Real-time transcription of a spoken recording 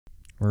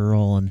We're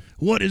rolling.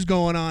 What is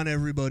going on,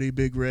 everybody?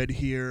 Big Red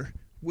here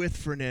with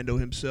Fernando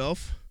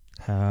himself.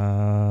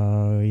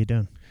 How you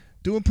doing?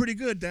 Doing pretty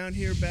good down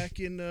here back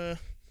in the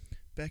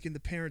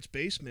parents'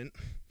 basement.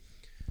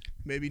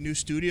 Maybe new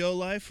studio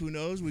life, who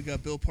knows? We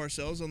got Bill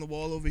Parcells on the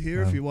wall over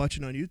here. Oh. If you're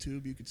watching on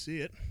YouTube, you can see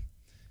it.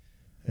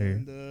 Here.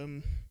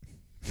 And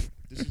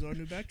this is our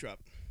new backdrop.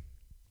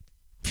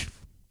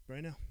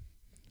 Right now.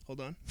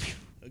 Hold on.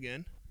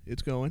 Again.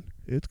 It's going.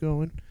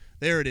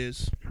 There it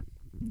is.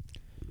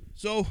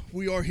 So,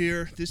 we are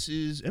here. This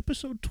is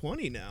episode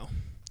 20 now.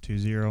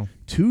 2-0.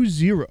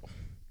 2-0.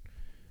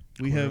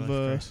 We Quarter have,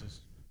 life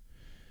crisis.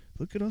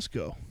 look at us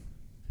go.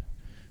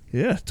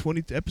 Yeah,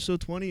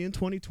 episode 20 in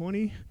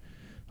 2020.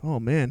 Oh,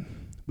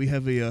 man. We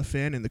have a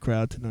fan in the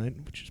crowd tonight,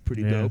 which is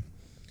pretty dope.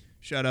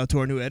 Shout out to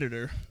our new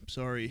editor.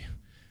 Sorry,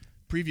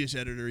 previous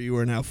editor, you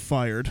are now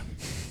fired.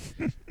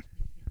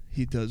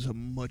 He does a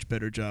much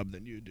better job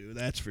than you do,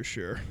 that's for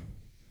sure.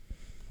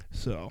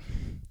 So,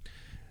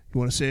 you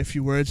want to say a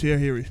few words here?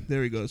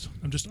 There he goes.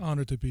 I'm just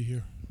honored to be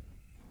here.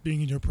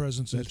 Being in your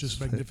presence is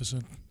just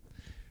magnificent.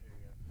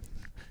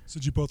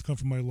 Since you both come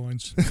from my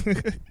loins.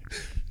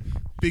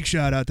 Big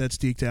shout out, that's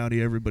Deke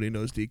Downey. Everybody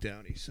knows Deke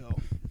Downey. So,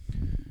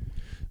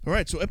 all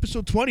right, so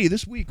episode 20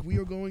 this week, we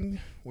are going,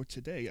 or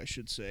today I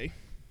should say,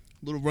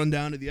 a little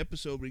rundown of the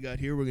episode we got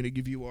here. We're going to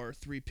give you our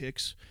 3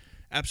 picks,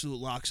 absolute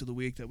locks of the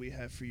week that we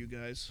have for you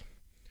guys.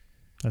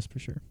 That's for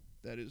sure.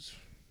 That is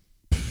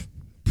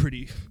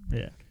pretty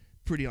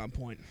on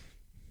point.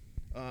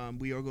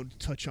 We are going to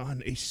touch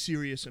on a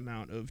serious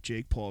amount of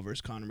Jake Paul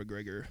versus Conor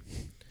McGregor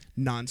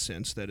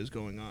nonsense that is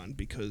going on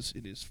because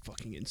it is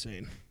fucking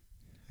insane.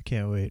 I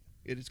can't wait.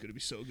 It is going to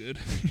be so good.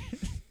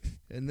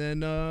 And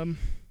then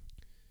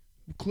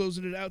we're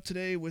closing it out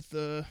today with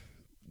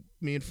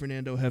me and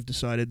Fernando have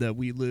decided that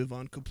we live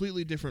on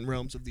completely different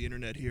realms of the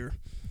internet here.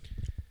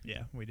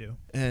 Yeah, we do.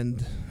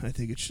 And I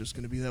think it's just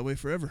going to be that way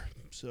forever.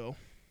 So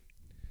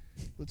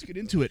let's get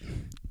into it.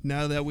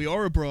 Now that we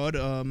are abroad,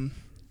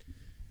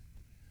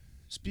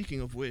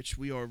 speaking of which,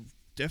 we are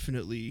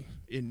definitely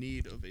in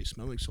need of a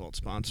smelling salt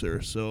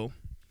sponsor. So,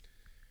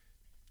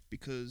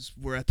 because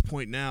we're at the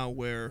point now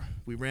where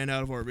we ran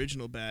out of our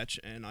original batch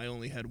and I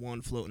only had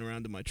one floating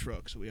around in my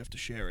truck, so we have to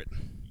share it.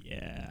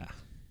 Yeah.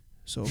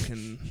 So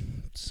can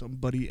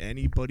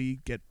anybody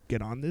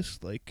get on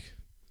this? Like,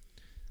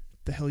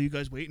 the hell are you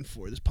guys waiting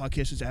for? This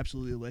podcast is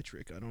absolutely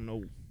electric. I don't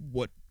know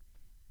what.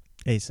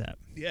 ASAP.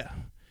 Yeah.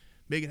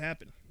 Make it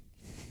happen.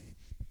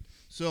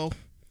 So,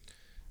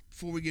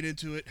 before we get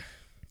into it,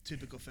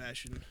 typical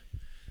fashion,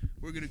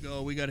 we're going to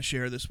go. We got to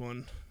share this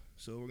one.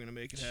 So, we're going to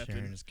make it happen.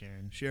 Sharing is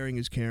caring. Sharing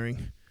is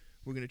caring.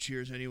 We're going to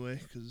cheers anyway,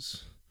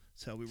 because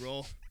that's how we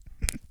roll.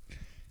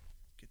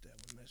 Get that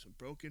one nice and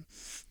broken.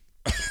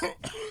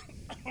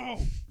 Oh,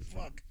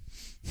 fuck.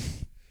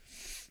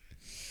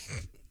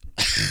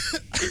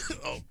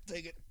 Oh,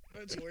 take it.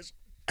 That's yours.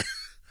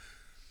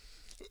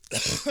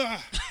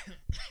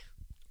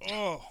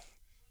 Oh,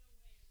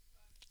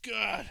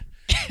 God.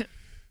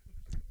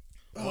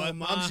 Oh,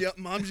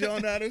 mom's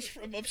yelling at us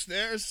from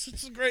upstairs.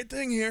 It's a great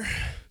thing here.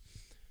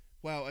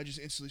 Wow, I just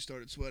instantly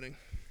started sweating.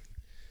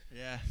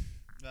 Yeah.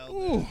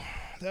 Ooh,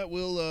 that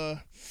will, oh,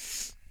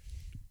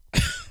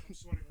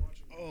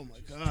 my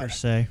God. Per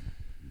se.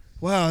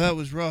 Wow, that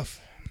was rough.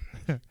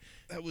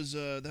 That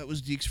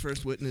was Deke's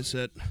first witness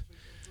at.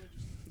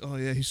 Oh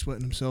yeah, he's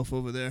sweating himself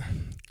over there.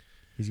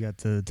 He's got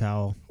the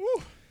towel.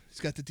 Woo! He's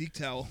got the Deke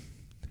towel.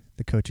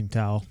 The coaching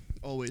towel.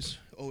 Always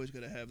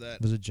gotta have that.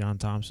 Was it John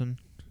Thompson?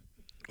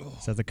 Oh,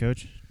 Is that the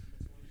coach?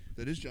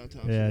 that is John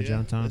Thompson. Yeah,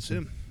 John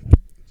Thompson. That's him.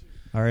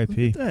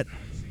 R.I.P. Look at that.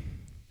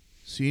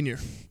 Senior.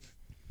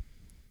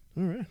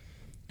 All right.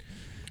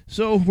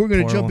 So we're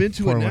gonna jump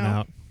into it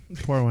now.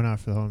 Pour one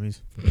out for the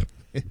homies.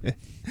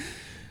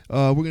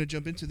 We're gonna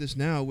jump into this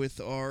now with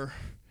our.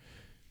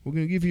 We're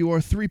gonna give you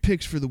our 3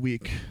 picks for the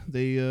week.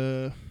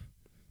 They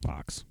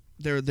Locks.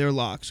 They're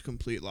locks,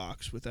 complete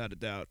locks, without a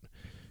doubt.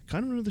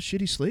 Kind of another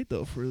shitty slate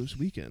though for this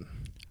weekend.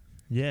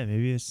 Yeah,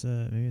 maybe it's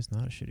not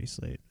a shitty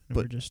slate.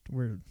 But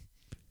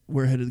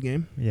we're ahead of the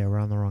game. yeah, we're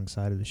on the wrong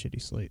side of the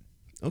shitty slate.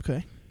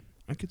 Okay,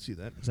 I could see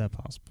that. Is that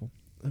possible?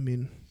 I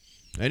mean,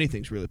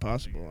 anything's really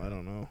possible. I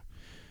don't know.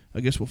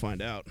 I guess we'll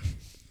find out.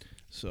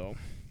 So,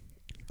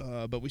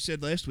 but we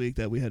said last week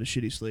that we had a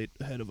shitty slate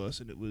ahead of us,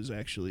 and it was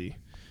actually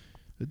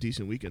a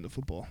decent weekend of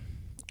football.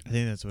 I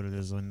think that's what it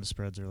is when the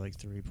spreads are like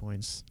 3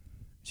 points.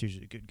 It's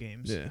usually good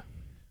games. Yeah.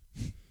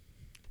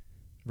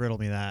 Riddle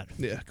me that.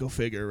 Yeah, go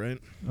figure, right?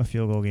 A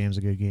field goal game's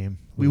a good game.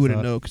 We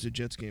wouldn't know because the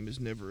Jets game is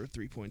never a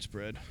 3-point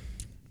spread.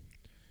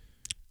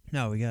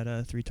 No, we got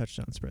a 3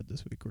 touchdown spread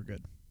this week. We're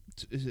good.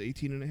 Is it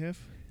 18.5?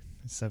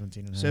 It's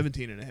 17.5.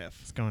 17.5.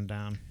 It's going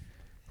down.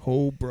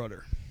 Oh,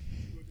 brother.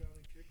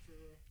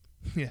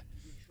 Yeah.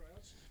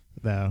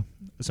 No.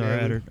 So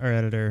Yeah, our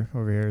editor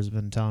over here has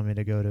been telling me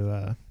to go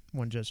to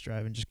One Jets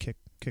Drive and just kick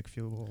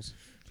field goals.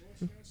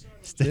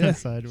 Stay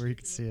outside where you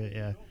can see it.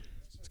 Yeah,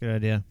 it's a good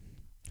idea.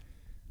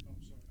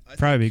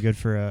 Probably be good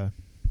for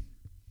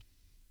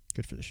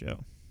the show.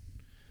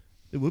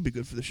 It would be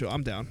good for the show.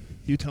 I'm down.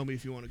 You tell me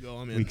if you want to go.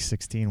 I'm in. Week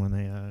 16 when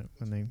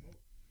they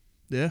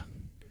Yeah.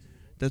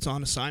 That's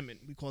on assignment.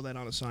 We call that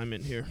on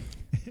assignment here.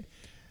 You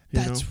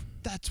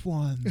That's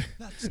one.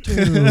 That's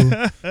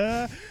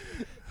two.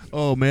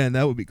 Oh, man,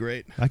 that would be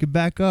great. I could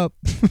back up.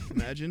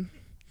 Imagine.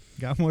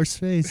 Got more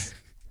space.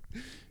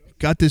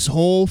 Got this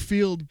whole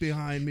field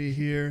behind me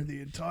here, the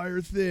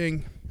entire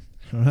thing.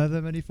 I don't have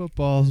that many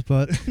footballs,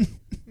 but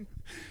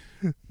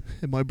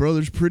And my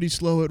brother's pretty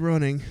slow at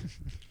running.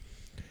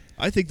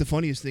 I think the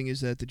funniest thing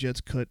is that the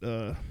Jets cut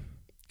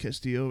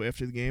Castillo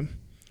after the game.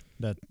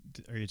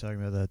 Are you talking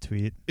about that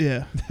tweet?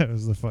 Yeah. That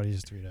was the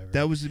funniest tweet ever.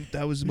 That was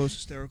the most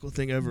hysterical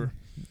thing ever.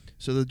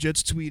 So the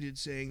Jets tweeted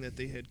saying that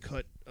they had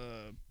cut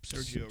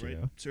Sergio,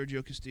 right?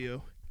 Sergio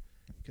Castillo.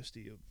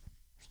 Castillo?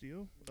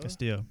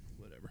 Castillo.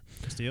 Whatever.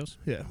 Castillo's?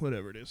 Yeah,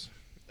 whatever it is.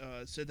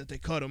 Said that they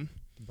cut him.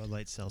 Bud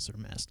Light Seltzer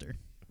Master.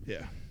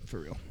 Yeah,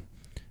 for real.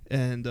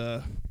 And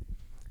the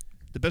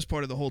best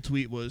part of the whole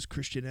tweet was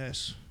Christian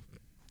S.,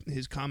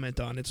 his comment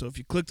on it. So if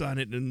you clicked on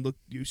it and look,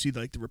 you see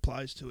like the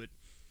replies to it.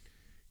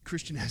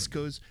 Christian S.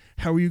 goes,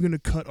 "How are you going to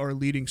cut our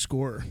leading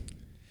scorer?"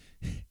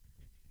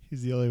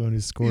 He's the only one who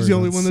scored. He's the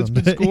only one that's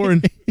been Sunday.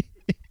 scoring.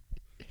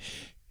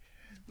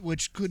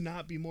 Which could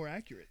not be more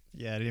accurate.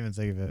 Yeah, I didn't even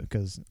think of it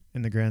because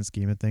in the grand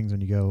scheme of things, when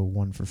you go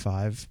 1 for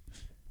 5,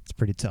 it's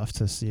pretty tough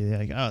to see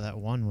like, oh, that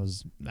one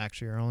was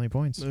actually our only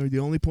points. They're the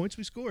only points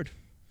we scored.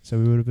 So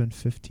we would have been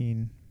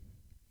 15.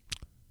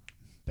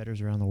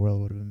 Bettors around the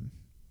world would have been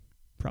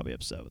probably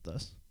upset with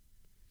us.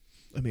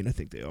 I mean, I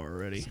think they are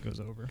already. It goes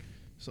over.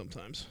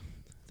 Sometimes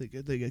they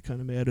get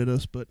kind of mad at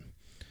us, but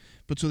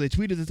so they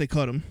tweeted that they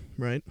cut him,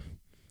 right?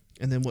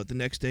 And then what? The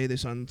next day they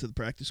signed him to the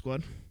practice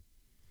squad.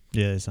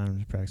 Yeah, they signed him to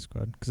the practice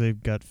squad because they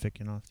got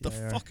Ficken off the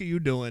IR. Fuck are you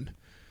doing?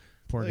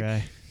 Poor like,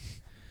 guy.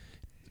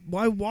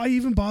 Why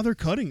even bother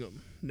cutting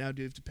him? Now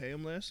do you have to pay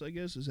him less, I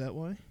guess? Is that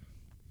why?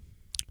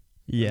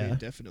 Yeah. I mean,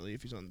 definitely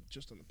if he's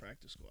just on the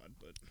practice squad,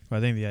 but Well,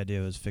 I think the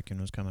idea was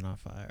Ficken was coming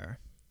off IR.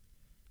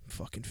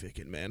 fucking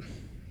Ficken, man.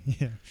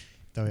 Yeah.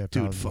 Thought we had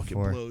Dude problems fucking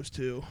before. blows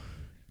too.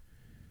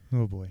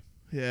 Oh boy.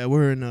 Yeah,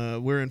 we're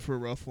in for a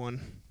rough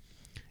one.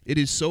 It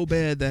is so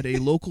bad that a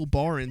local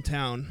bar in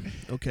town,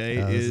 okay,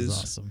 This is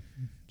awesome.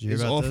 Did you hear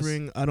is about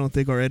offering. I don't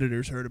think our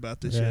editor's heard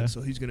about this Yeah. yet,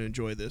 so he's going to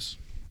enjoy this.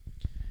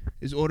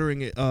 Is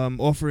offering a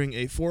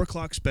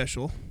 4:00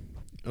 special.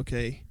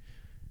 Okay,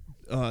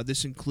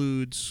 this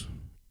includes,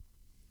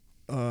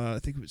 I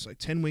think it was like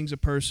 10 wings a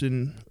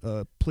person,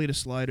 plate of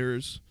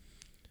sliders,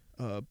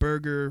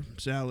 burger,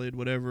 salad,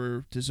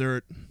 whatever,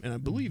 dessert, and I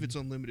believe it's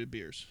unlimited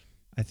beers.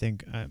 I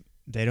think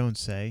they don't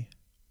say,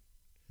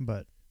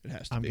 but It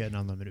has to I'm be. getting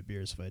unlimited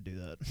beers if I do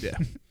that. Yeah.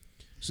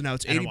 So now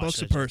it's And I $80 watch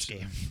a the Jets person.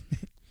 game.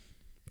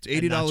 It's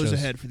 $80 a nachos.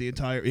 head for the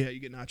entire. Yeah, you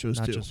get nachos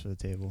Not too. just for the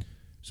table.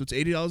 So it's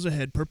 $80 a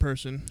head per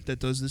person that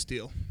does this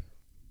deal.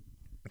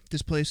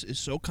 This place is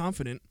so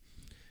confident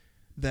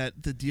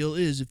that the deal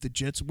is if the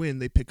Jets win,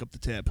 they pick up the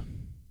tab.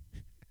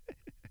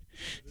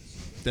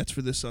 That's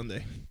for this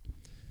Sunday.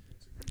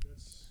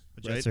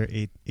 The Jets are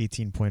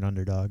 18-point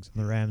underdogs,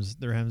 and the Rams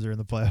are in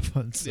the playoff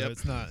hunt, so Yep.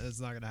 it's not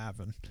going to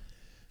happen.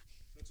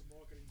 That's a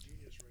marketing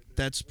genius right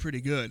there. That's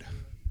pretty good.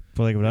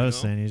 But like what I You was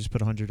know? saying, you just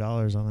put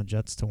 $100 on the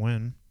Jets to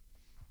win.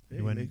 Hey,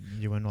 You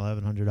win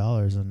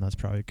 $1,100, and that's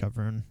probably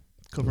covering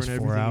covering those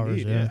everything 4 hours.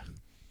 you need, yeah.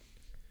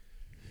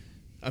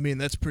 I mean,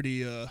 that's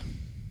pretty.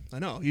 I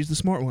know he's the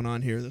smart one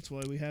on here. That's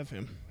why we have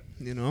him.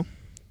 You know,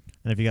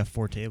 And if you got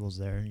 4 tables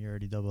there, you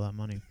already double that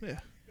money. Yeah.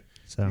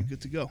 So you're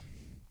good to go.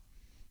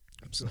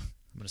 I'm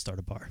gonna start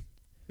a bar.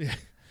 Yeah.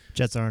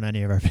 Jets aren't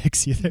any of our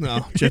picks either.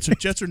 No,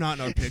 Jets are not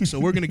in our picks. So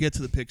we're gonna get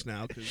to the picks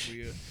now because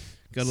we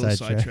got a little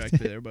sidetracked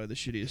there by the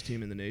shittiest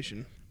team in the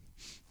nation.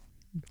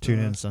 Tune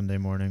in Sunday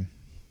morning.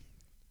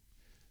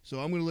 So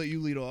I'm gonna let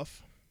you lead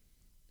off.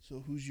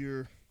 So who's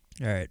your?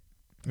 All right.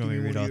 You want me Give to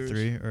me read one all of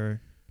 3,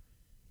 or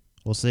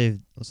we'll save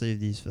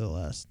these for the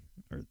last,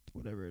 or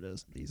whatever it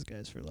is. These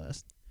guys for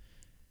last.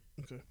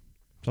 Okay.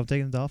 So I'm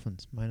taking the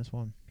Dolphins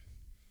 -1.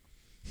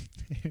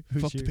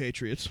 Fuck the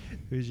Patriots.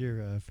 Who's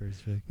your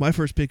first pick? My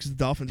first pick is the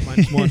Dolphins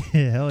 -1.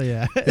 Hell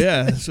yeah.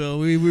 Yeah, so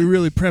we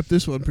really prepped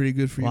this one pretty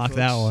good for you. Lock folks.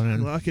 that one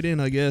in. Lock it in,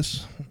 I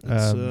guess.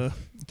 It's,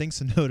 Things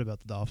to note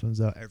about the Dolphins,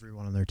 though. Every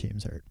one of their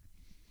teams hurt.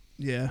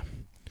 yeah,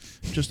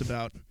 just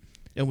about.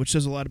 And which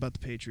says a lot about the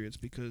Patriots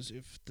because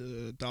if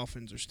the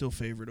Dolphins are still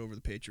favored over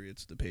the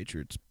Patriots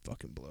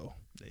fucking blow.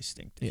 They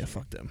stink. Yeah,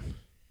 fuck them.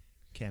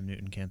 Cam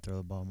Newton can't throw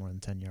the ball more than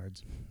 10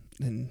 yards.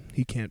 And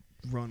he can't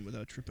run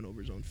without tripping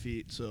over his own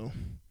feet, so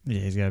Yeah,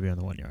 he's got to be on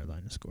the 1-yard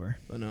line to score.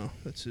 I know.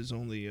 That's his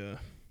only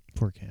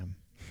Poor Cam.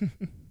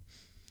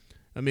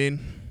 I mean,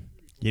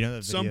 You know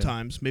that video?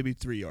 sometimes maybe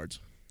 3 yards.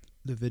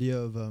 The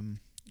video of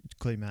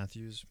Clay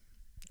Matthews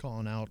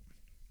calling out.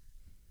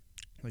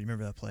 Well, you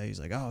remember that play? He's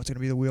like, "Oh, it's gonna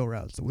be the wheel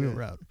route. It's the wheel Yeah.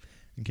 route."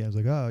 And Cam's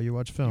like, "Oh, you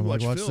watch film? You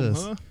Like, watch watch film,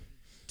 this." huh?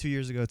 2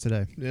 years ago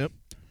today. Yep.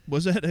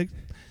 Was that?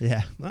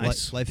 Yeah.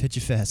 Nice. Life hit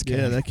you fast, Cam.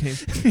 Yeah,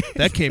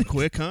 that came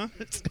quick, huh?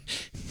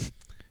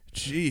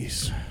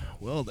 Jeez.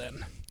 Well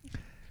then.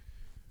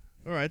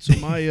 All right, so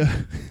my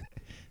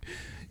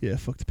yeah,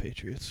 fuck the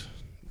Patriots.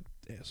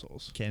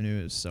 Assholes. Cam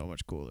Newton is so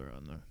much cooler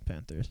on the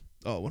Panthers.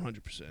 Oh,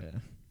 100%. Yeah.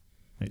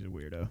 He's a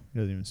weirdo. He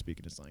doesn't even speak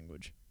in his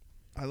language.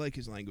 I like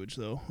his language,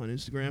 though, on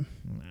Instagram.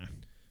 Nah.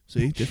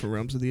 See, different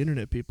realms of the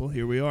internet, people.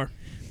 Here we are.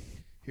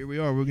 We're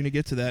going to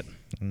get to that.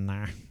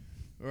 Nah.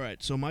 All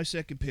right, so my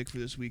second pick for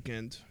this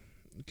weekend,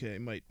 okay,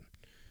 might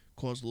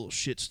cause a little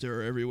shit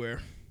stir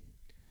everywhere.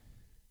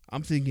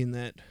 I'm thinking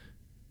that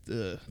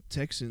the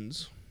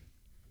Texans,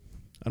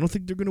 I don't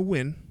think they're going to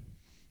win,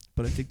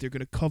 but I think they're going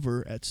to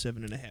cover at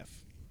 7.5.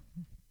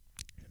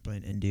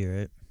 Playing Indy,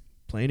 right?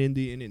 Playing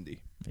Indy in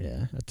Indy.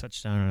 Yeah. A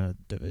touchdown in a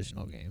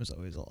divisional game is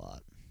always a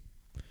lot.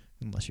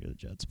 Unless you're the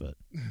Jets, but,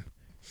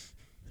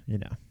 you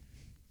know.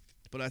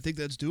 But I think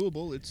that's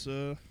doable. It's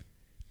The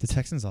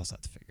Texans also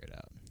have to figure it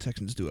out.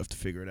 Texans do have to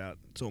figure it out.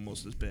 It's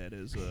almost as bad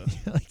as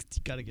like,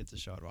 you got to get to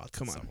Deshaun Watson.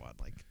 Come on. Somewhat.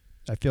 Like,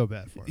 I feel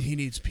bad for him. he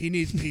needs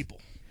people.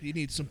 He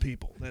needs some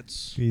people.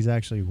 That's He's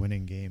actually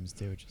winning games,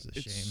 too, which is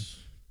a shame.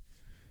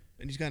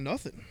 And he's got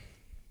nothing.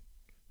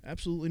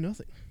 Absolutely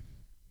nothing.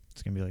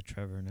 It's going to be like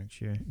Trevor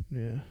next year.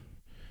 Yeah.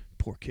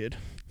 Poor kid.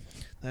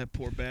 That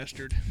poor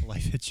bastard.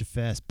 Life hits you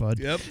fast, bud.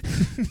 Yep.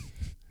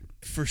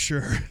 For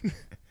sure.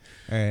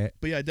 All right.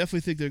 But yeah, I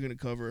definitely think they're going to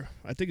cover.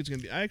 I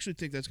actually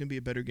think that's going to be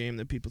a better game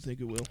than people think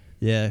it will.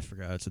 Yeah, I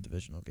forgot. It's a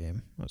divisional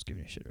game. I was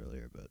giving you shit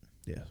earlier, but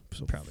Yeah.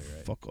 So probably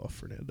right. fuck off,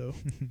 Fernando.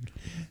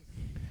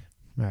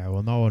 All right.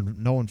 Well,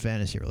 no one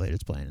fantasy related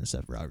is playing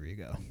except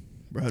Rodrigo.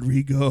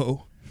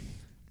 Rodrigo.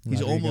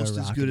 He's Rodrigo almost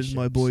as good rocking as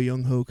my ships. boy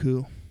Young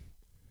Hoku.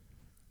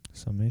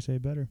 Some may say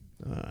better.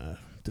 I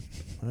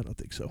don't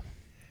think so.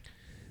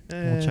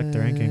 We'll check the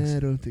rankings. I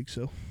don't think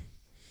so. All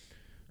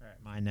right.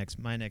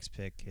 My next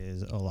pick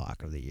is a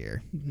lock of the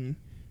year. Mm-hmm.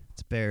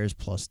 It's Bears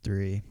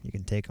 +3. You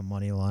can take a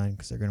money line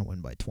because they're going to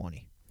win by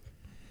 20.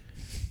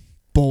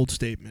 Bold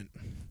statement.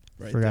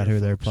 Right Forgot there, who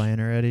they're folks. playing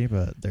already,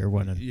 but they're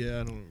winning.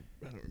 Yeah, I don't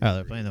remember. Oh,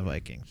 they're playing the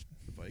Vikings.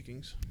 The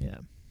Vikings. Yeah.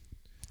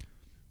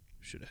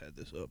 Should have had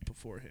this up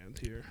beforehand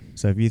here.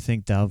 So if you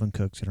think Dalvin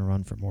Cook's going to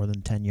run for more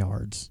than 10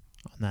 yards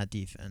on that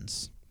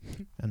defense,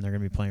 and they're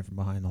going to be playing from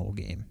behind the whole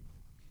game,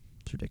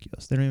 it's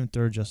ridiculous. They don't even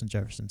throw Justin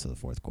Jefferson to the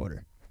fourth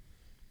quarter.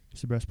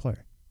 He's the best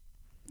player.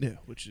 Yeah,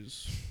 which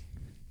is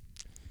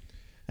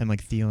And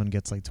like Thielen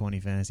gets like 20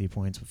 fantasy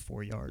points with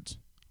 4 yards,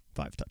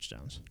 5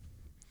 touchdowns.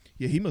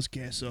 yeah. He must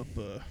gas up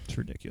It's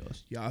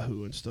ridiculous.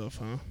 Yahoo and stuff,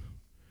 huh?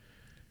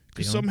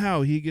 Because Thielen?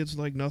 somehow he gets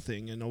like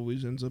nothing and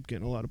always ends up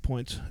getting a lot of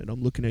points. And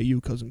I'm looking at you,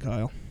 cousin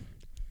Kyle.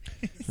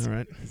 All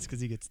right, It's because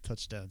he gets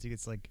touchdowns. He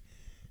gets like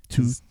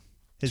two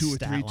his 2 or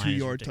stat 3 line is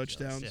 2-yard ridiculous.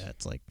 touchdowns. Yeah,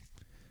 it's like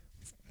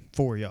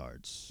 4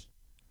 yards,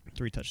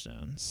 3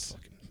 touchdowns,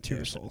 Fucking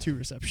asshole. 2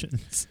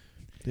 receptions.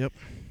 Yep.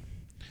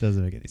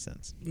 Doesn't make any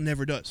sense.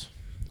 Never does.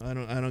 I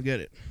don't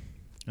get it.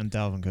 And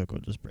Dalvin Cook will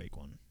just break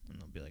one, and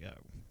they'll be like, "Oh,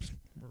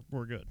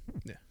 we're good."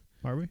 Yeah.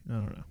 Are we? I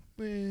don't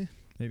know.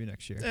 Maybe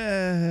next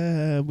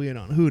year. We ain't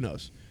on. Who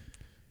knows?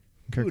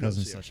 Kirk who knows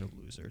Cousins is here? such a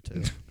loser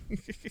too.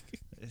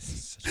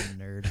 He's such a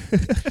nerd.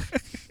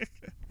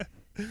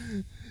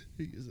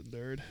 He is a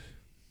nerd.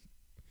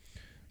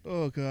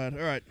 Oh, God.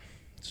 All right.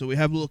 So we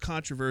have a little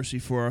controversy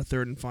for our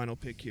third and final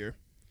pick here.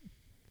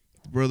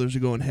 The brothers are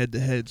going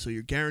head-to-head, so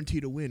you're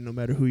guaranteed a win no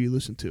matter who you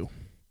listen to.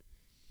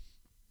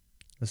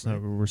 That's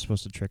not what we're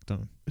supposed to trick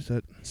them. Is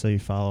that? So you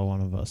follow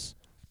one of us.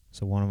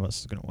 So one of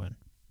us is gonna win.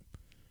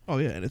 Oh,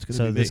 yeah, and it's going to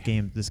So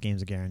be this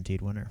game's a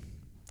guaranteed winner.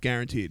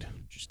 guaranteed.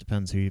 Just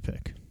depends who you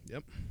pick.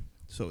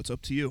 So it's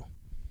up to you.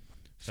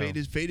 Fate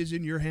is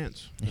in your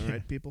hands. All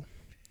right, people?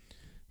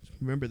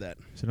 Remember that.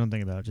 So don't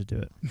think about it. Just do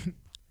it.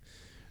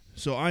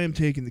 So I am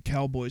taking the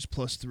Cowboys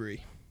 +3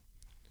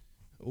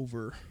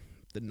 over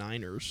the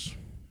Niners.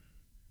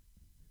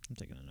 I'm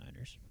taking the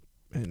Niners.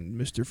 And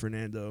Mr.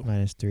 Fernando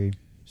 -3.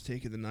 is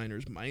taking the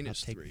Niners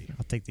 -3.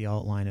 I'll take the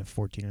alt line at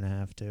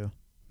 14.5 too.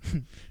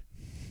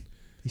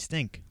 They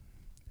stink.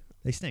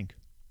 They stink.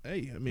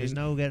 Hey, I mean, There's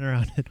no getting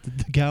around it.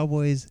 The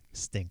Cowboys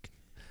stink.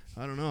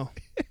 I don't know.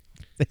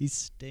 They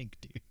stink,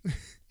 dude.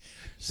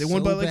 They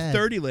won by like bad.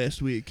 30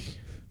 last week.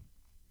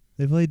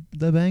 They played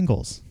the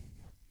Bengals.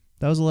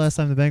 That was the last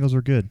time the Bengals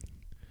were good.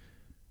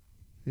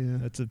 Yeah.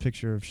 That's a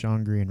picture of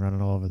Sean Green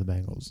running all over the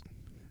Bengals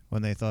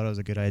when they thought it was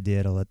a good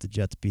idea to let the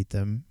Jets beat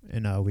them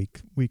in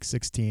week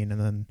 16,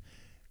 and then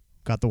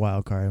got the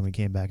wild card, and we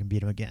came back and beat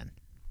them again.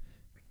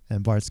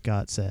 And Bart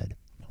Scott said,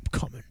 "I'm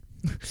coming.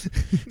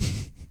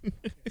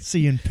 See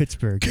you in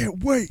Pittsburgh."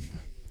 Can't wait.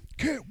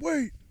 Can't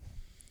wait.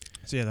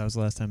 So yeah, that was the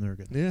last time they were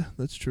good. Yeah,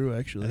 that's true,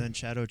 actually. And then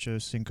Chad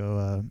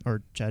Ochocinco,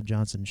 or Chad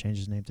Johnson, changed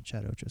his name to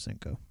Chad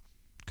Ochocinco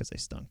because they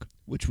stunk.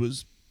 Which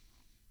was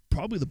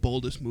probably the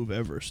boldest move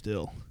ever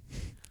still.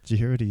 Did you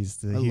hear what he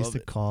used to? I He used love to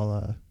it.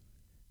 call.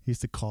 He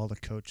used to call the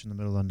coach in the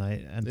middle of the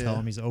night and tell Yeah.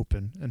 him he's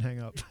open and hang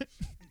up.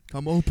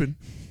 I'm open.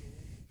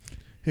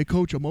 Hey,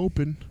 coach, I'm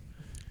open.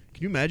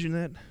 Can you imagine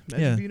that? Imagine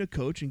Yeah. being a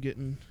coach and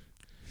getting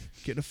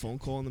a phone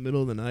call in the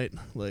middle of the night.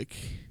 Like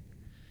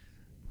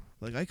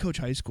I coach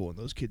high school, and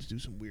those kids do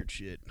some weird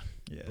shit.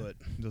 Yeah, But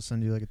they'll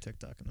send you like a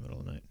TikTok in the middle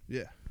of the night.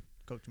 yeah,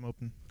 Coach, I'm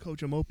open.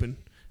 coach, I'm open.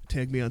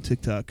 Tag me on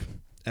TikTok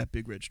at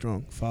Big Red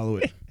Strong. Follow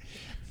it.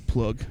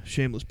 Plug.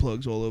 Shameless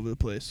plugs all over the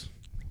place.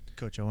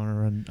 Coach, I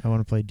want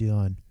to play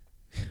D-line.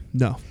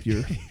 No,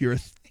 you're a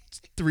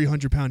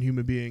 300-pound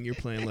human being. You're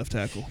playing left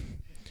tackle.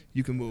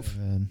 You can move.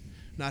 Man,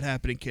 Not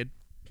happening, kid.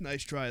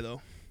 Nice try,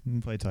 though. I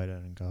played tight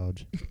end in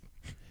college.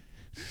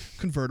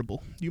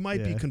 Convertible. You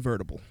might be Yeah.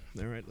 convertible.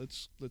 All right,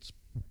 let's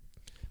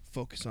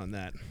focus on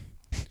that.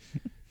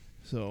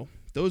 So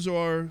those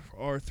are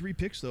our 3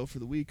 picks, though, for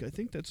the week. I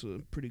think that's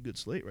a pretty good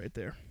slate right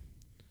there.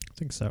 I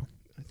think so.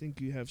 I think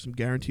you have some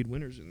guaranteed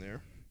winners in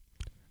there.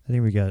 I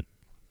think we got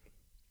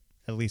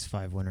at least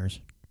 5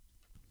 winners.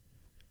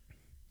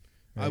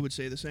 I would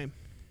say the same.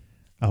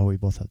 Oh, we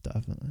both have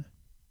definitely.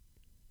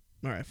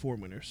 All right, 4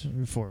 winners.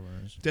 4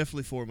 winners.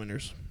 Definitely 4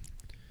 winners.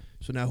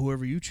 So now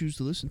whoever you choose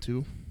to listen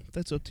to,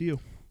 that's up to you.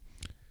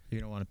 You're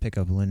going to want to pick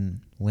up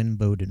Lynn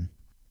Bowden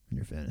in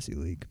your fantasy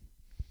league.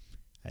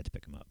 I had to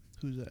pick him up.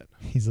 Who's that?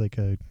 He's like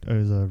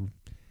he's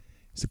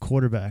a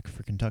quarterback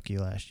for Kentucky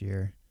last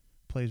year.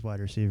 Plays wide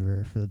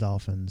receiver for the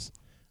Dolphins.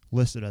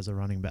 Listed as a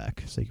running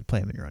back, so you can play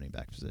him in your running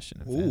back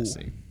position in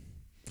fantasy.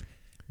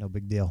 No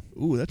big deal.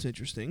 Ooh, that's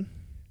interesting.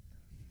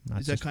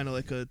 Not Is that just kind of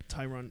like a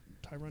Tyron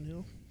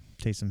Hill?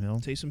 Taysom Hill?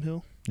 Taysom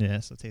Hill? Yeah,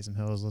 so Taysom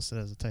Hill is listed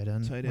as a tight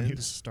end. Tight when he end.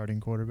 was starting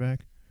quarterback,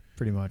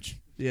 pretty much.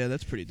 Yeah,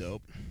 that's pretty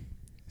dope.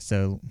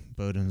 So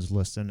Bowden's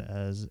listed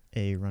as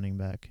a running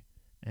back,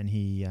 and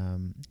he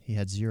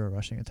had 0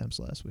 rushing attempts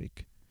last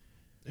week.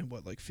 And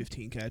what, like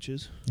 15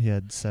 catches? He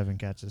had 7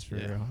 catches for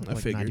Yeah, I like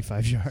figured.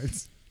 95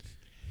 yards.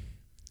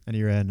 And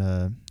he ran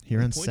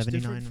points different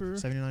 79 for-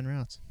 79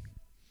 routes.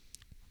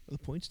 Are the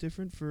points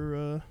different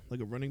for like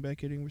a running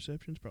back hitting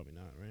receptions? Probably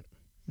not, right?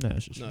 No,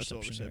 it's just No, it's all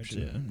reception yards,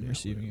 reception. yeah, Yeah,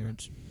 receiving whatever.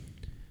 yards.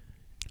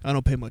 I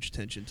don't pay much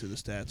attention to the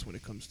stats when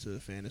it comes to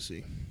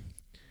fantasy.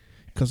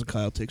 Cousin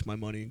Kyle takes my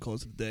money and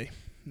calls it a day.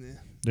 Yeah.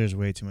 There's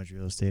way too much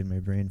real estate in my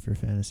brain for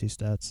fantasy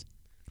stats.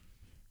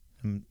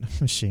 I'm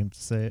ashamed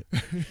to say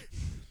it.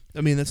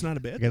 I mean, that's not a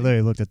bad Like, I thing.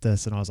 literally looked at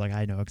this and I was like,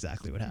 I know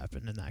exactly what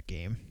happened in that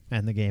game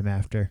and the game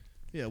after.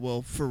 Yeah,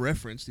 well, for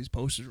reference, these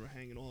posters were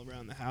hanging all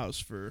around the house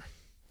for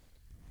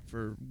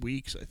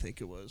weeks, I think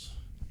it was.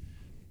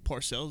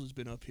 Parcells has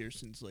been up here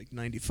since like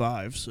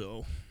 95,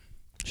 so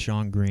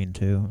Sean Green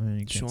too. I mean,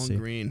 you can't Sean see.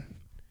 Green,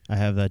 I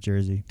have that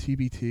jersey.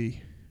 TBT.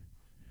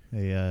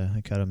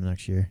 I cut him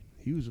next year.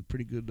 He was a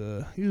pretty good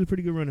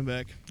running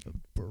back.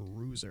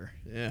 Bruiser.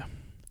 Yeah.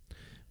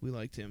 We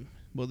liked him.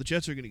 Well, the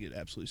Jets are going to get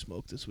absolutely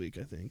smoked this week,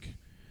 I think.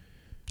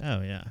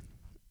 Oh yeah,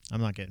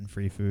 I'm not getting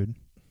free food.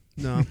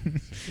 No,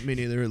 me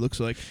neither, it looks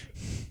like.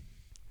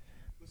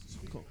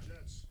 Cool.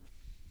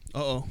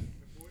 Uh-oh.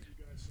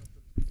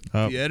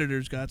 Oh, The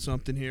editor's got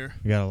something here.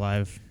 we got a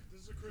live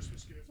This is a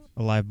Christmas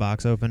gift.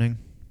 box opening.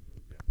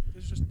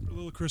 It's just a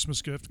little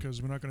Christmas gift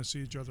because we're not going to see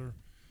each other.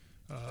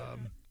 Well,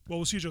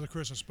 we'll see each other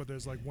Christmas, but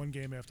there's like one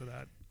game after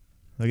that.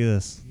 Look at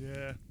this. Yeah.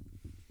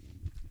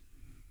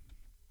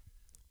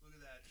 Look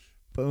at that.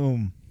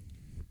 Boom.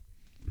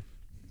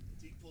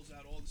 Deke pulls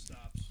out all the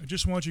stops. I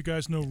just want you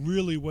guys to know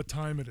really what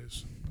time it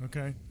is.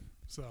 Okay?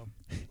 So,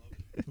 I'll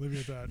leave you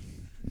at that.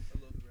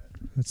 I love the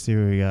rat. Let's see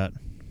what we got.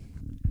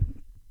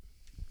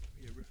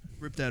 Yeah,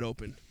 rip that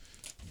open.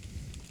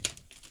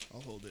 I'll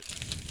hold it.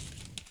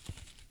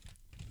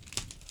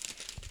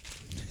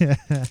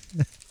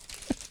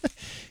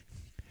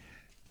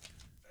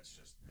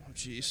 Oh,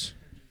 jeez.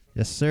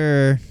 Yes,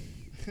 sir.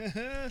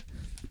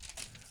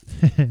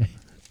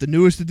 The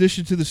newest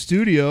addition to the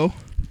studio.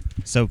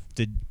 So,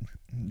 did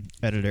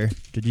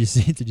you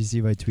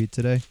see my tweet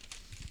today?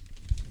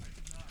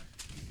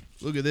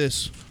 Look at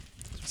this.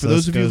 For So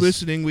those this of you goes-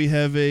 listening, we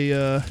have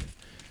This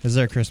is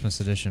our Christmas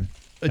edition.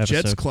 a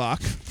Jets episode.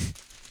 clock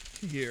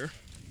here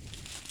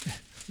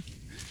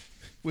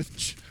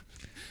with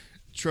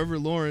Trevor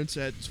Lawrence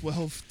at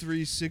 12,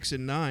 3, 6,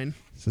 and 9.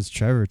 This is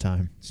Trevor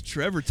time. It's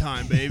Trevor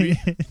time, baby.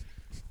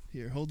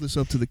 Here, hold this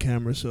up to the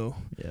camera so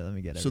Yeah, let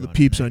me get it. the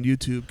peeps on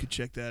YouTube could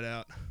check that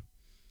out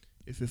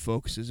if it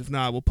focuses. If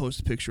not, we'll post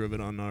a picture of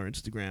it on our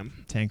Instagram.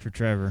 Tank for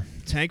Trevor.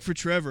 Tank for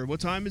Trevor. What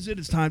time is it?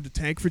 It's time to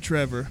tank for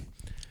Trevor.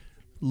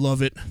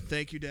 Love it.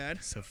 Thank you,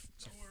 Dad. So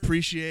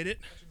Appreciate it.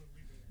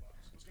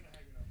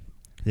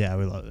 yeah,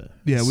 we love it.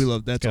 Yeah, we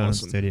love that's going in the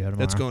awesome. studio tomorrow.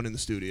 That's going in the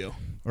studio.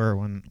 Or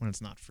when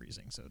it's not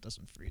freezing, so it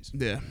doesn't freeze.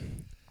 Yeah,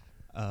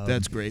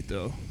 that's great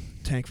though.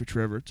 Tank for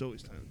Trevor. It's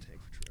always time to tank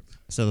for Trevor.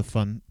 So the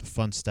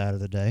fun stat of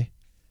the day.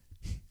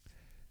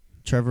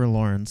 Trevor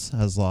Lawrence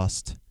has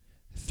lost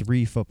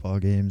 3 football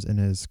games in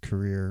his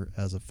career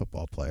as a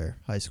football player,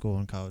 high school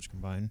and college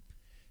combined.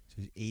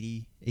 So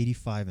he's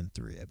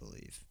 85-3, I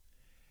believe.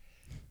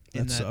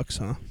 That sucks,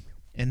 huh?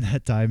 In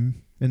that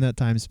time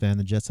span,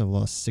 the Jets have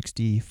lost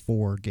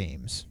 64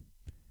 games.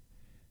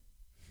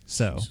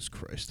 So Jesus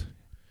Christ.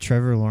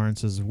 Trevor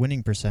Lawrence's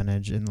winning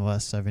percentage in the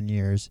last 7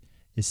 years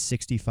is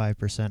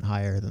 65%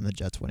 higher than the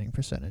Jets' winning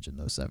percentage in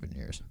those 7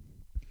 years.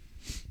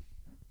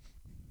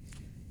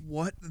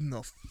 What in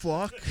the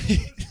fuck?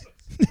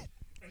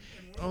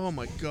 Oh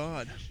my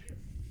God.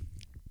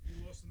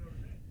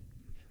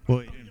 Well,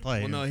 he didn't play.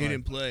 Well, no, he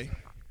didn't play.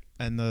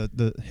 And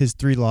his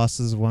 3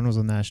 losses, one was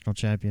a national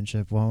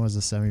championship, one was a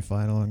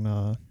semifinal, and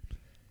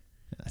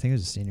I think it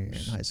was a senior year in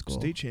high school.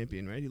 State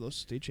champion, right? He lost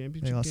the state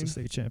championship They lost game? the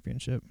state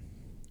championship.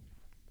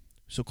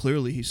 So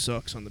clearly he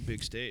sucks on the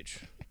big stage.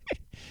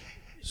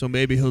 So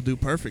maybe he'll do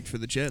perfect for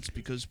the Jets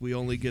because we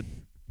only get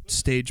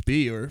stage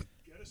B or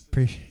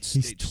He's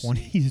stage 20.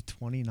 C. He's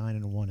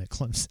 29-1 at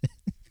Clemson.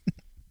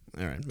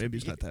 All right, maybe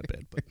it's not that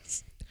bad, but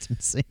It's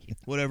insane.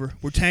 whatever.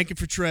 We're tanking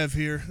for Trev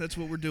here. That's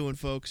what we're doing,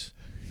 folks.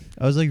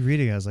 I was like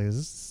reading. I was like,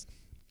 is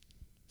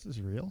this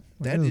real?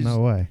 Like, That there's is- no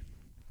way.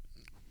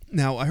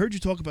 Now, I heard you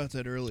talk about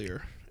that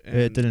earlier. It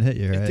and didn't hit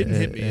you, right? It didn't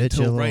hit me hit you a until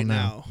little right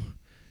now.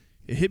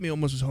 It hit me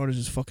almost as hard as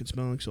his fucking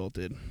smelling salt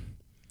did.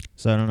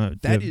 So I don't know.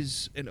 That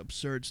is an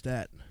absurd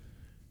stat.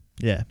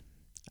 Yeah.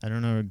 I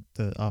don't know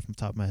off the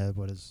top of my head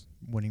what his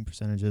winning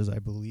percentage is. I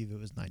believe it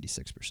was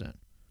 96%.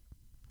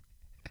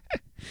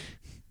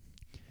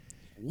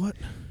 What?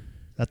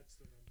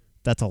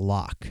 That's a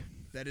lock.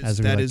 That As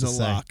is we like a to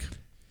say. lock.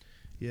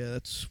 Yeah,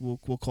 we'll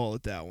call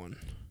it that one.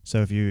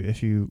 So if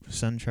you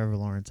send Trevor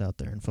Lawrence out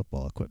there in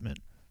football equipment,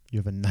 you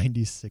have a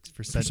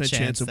 96%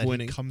 chance of that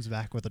winning. He comes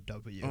back with a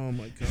W. Oh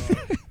my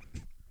god.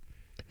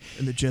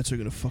 And the Jets are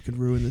gonna fucking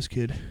ruin this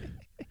kid.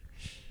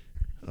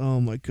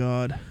 Oh my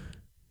god.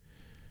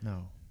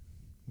 No.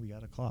 We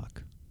got a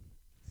clock.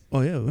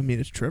 Oh yeah, I mean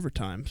it's Trevor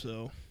time,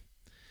 so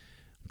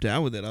I'm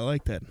down with it. I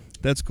like that.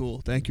 That's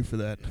cool. Thank you for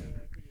that.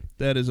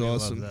 That is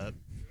awesome. Love that.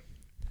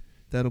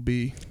 That'll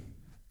be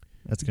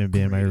That's going to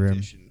be in my great room.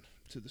 addition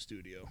to the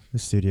studio. The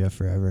studio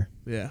forever.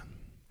 Yeah.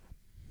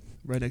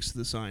 Right next to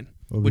the sign.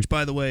 We'll Which,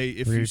 by the way,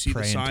 if we'll you be see the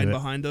praying sign to it.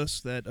 behind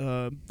us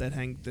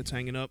that's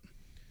hanging up.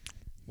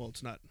 Well,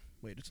 it's not.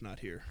 Wait, it's not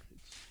here.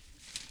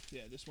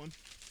 Yeah, this one.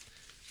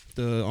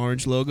 The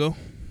orange logo.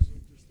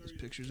 There's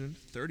pictures in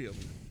 30 of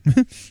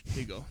them.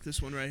 Here you go.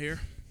 This one right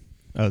here.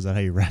 Oh, is that how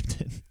you wrapped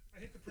it? I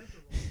hit the printer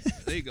wrong.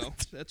 There you go.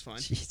 That's fine.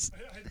 Jeez.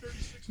 I had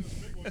 36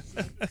 of the big ones.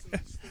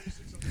 It's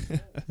 36 of the small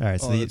ones. All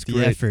right, so Oh, that's the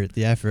great.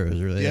 effort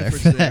was really The there.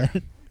 effort's for there.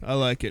 that. I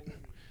like it.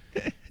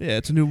 Yeah,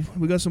 it's a new.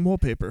 We got some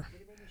wallpaper.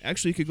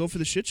 Actually, you could go for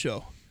the shit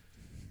show.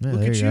 Yeah,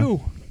 Look there at you. go.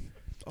 you.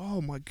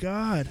 Oh my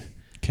God.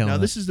 Killing Now it.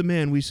 this is the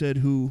man we said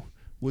who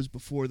was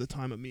before the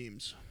time of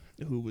memes,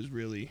 who was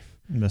really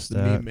Missed the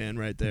out. meme man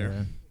right there.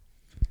 Yeah.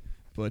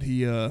 But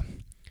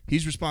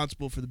he's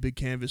responsible for the big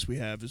canvas we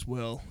have as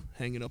well,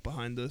 hanging up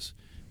behind us.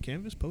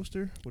 Canvas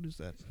poster? What is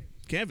that?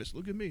 Canvas.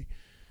 Look at me,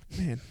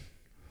 man.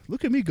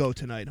 Look at me go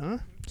tonight, huh?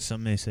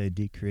 Some may say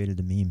Deke created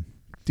the meme.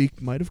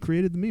 Deke might have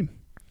created the meme.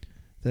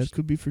 That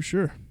could be for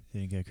sure. He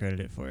didn't get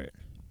credited for it.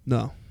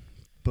 No,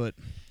 but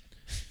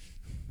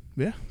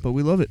yeah, but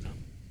we love it.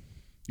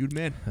 You the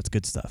man. That's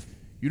good stuff.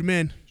 You the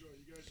man. Enjoy.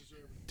 You guys deserve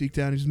it. Deke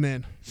Downey's the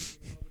man.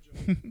 Hell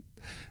of a job.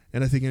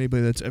 And I think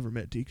anybody that's ever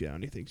met Deke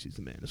Downey thinks he's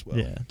the man as well.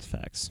 Yeah, it's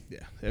facts. Yeah,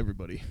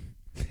 everybody.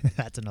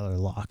 That's another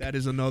lock. That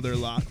is another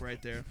lock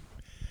right there.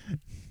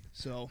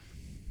 So,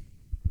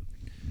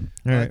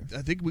 All right.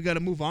 I think we got to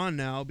move on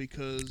now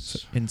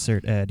because, So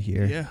insert ad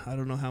here. yeah, I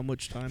don't know how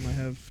much time I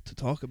have to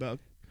talk about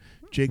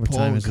Jake What Paul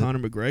time and is it? Conor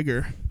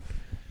McGregor.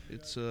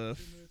 It's, 2 minutes and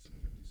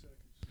 50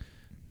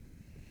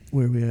 seconds.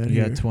 where are we at You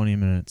here? got 20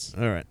 minutes.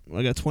 All right. Well,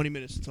 I got 20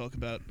 minutes to talk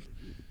about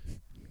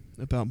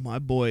my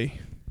boy,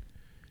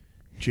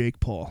 Jake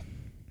Paul.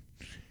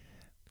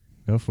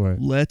 Go for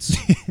it. Let's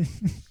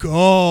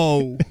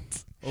go.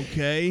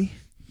 Okay.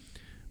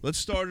 Let's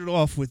start it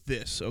off with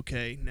this.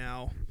 Okay.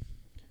 Now,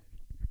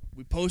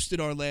 we posted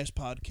our last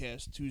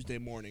podcast Tuesday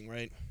morning,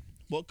 right?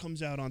 What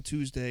comes out on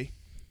Tuesday?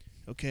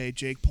 Okay,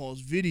 Jake Paul's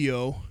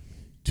video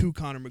to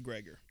Conor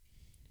McGregor.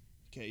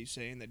 Okay, he's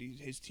saying that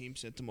his team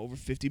sent him over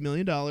 $50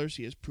 million.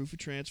 He has proof of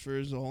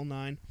transfers, the whole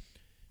nine,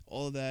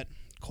 all of that.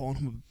 Calling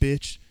him a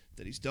bitch,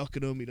 that he's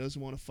ducking him, he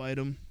doesn't want to fight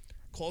him.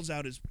 Calls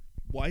out his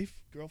wife,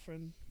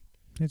 girlfriend,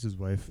 It's his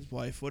wife. his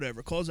wife,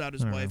 whatever. Calls out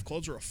his I don't wife, know.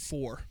 calls her a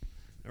 4,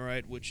 all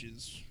right, which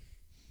is,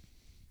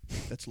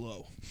 that's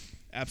low.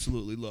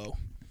 Absolutely low.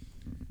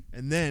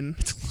 And then,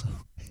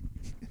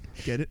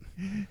 get it?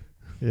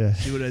 Yeah.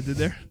 See what I did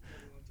there?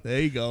 There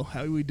you go.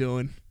 How are we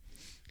doing?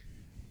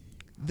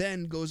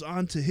 Then goes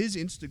on to his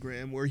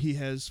Instagram where he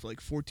has like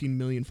 14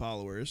 million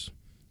followers.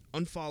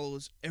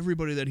 Unfollows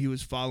everybody that he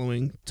was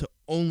following to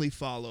only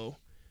follow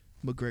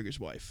McGregor's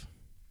wife.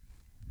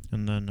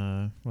 And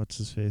then, what's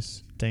his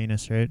face?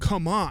 Danis, right?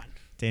 Come on.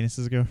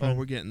 Danis' Oh, girlfriend?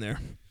 we're getting there.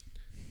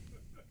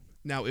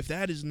 Now, if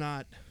that is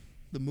not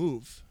the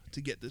move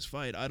to get this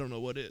fight, I don't know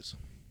what is.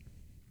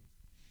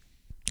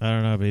 I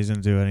don't know, but he's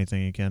going to do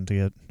anything he can to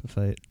get the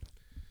fight.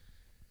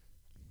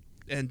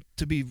 And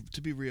to be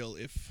real,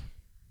 if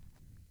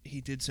he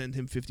did send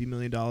him $50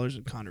 million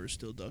and Conor is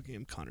still ducking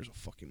him, Conor's a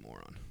fucking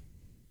moron.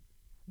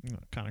 You know,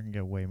 Conor can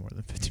get way more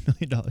than $50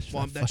 million for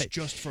Well, that that's fight.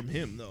 just from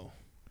him, though.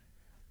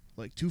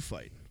 Like, to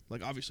fight.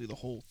 Like, obviously, the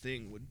whole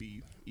thing would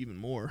be even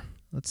more.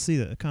 Let's see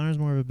that. Conor's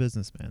more of a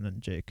businessman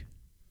than Jake.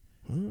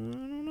 I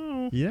don't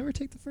know. You never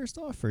take the first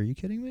offer. Are you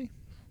kidding me?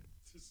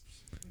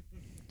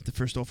 The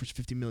first offer's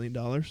 $50 million.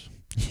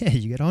 Yeah,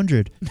 you get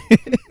 100.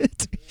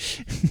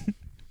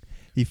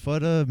 He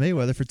fought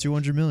Mayweather for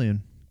 200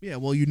 million. Yeah,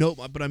 well, you know,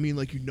 but I mean,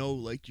 like, you know,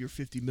 like, your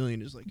 $50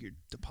 million is, like, your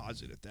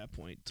deposit at that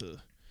point to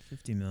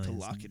 50 million. to is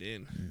lock it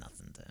in.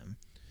 Nothing to him.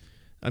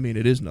 I mean,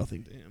 it is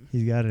nothing to him.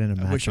 He's got it in a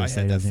mattress. I wish I had he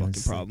that doesn't even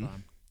fucking sleep problem.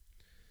 on.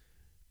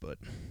 But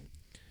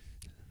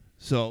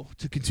So,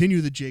 to continue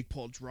the Jake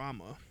Paul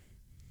drama,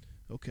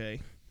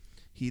 okay,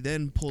 he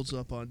then pulls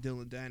up on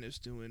Dylan Dennis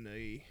doing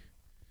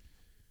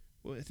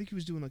I think he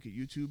was doing like a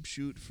YouTube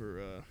shoot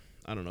for,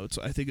 I don't know,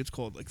 I think it's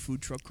called like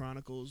Food Truck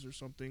Chronicles or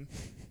something,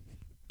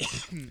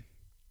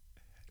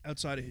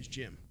 outside of his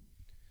gym.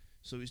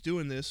 So he's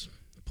doing this,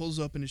 pulls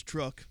up in his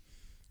truck,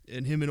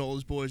 and him and all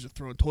his boys are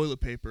throwing toilet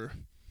paper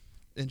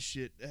and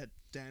shit at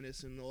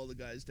Dennis and all the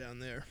guys down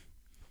there.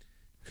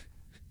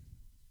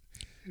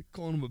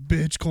 Calling him a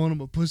bitch, calling him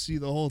a pussy,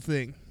 the whole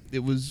thing. It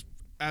was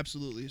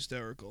absolutely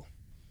hysterical.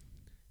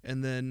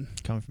 And then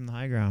Coming from the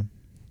high ground,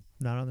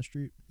 not on the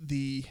street.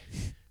 the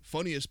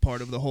funniest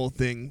part of the whole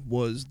thing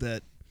was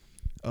that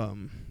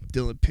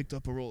Dylan picked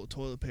up a roll of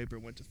toilet paper,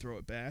 went to throw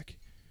it back,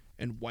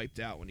 and wiped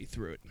out when he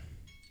threw it.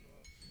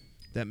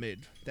 That made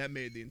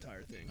the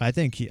entire thing. I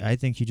think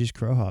he just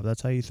crow hop.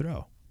 That's how you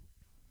throw.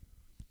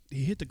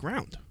 He hit the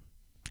ground.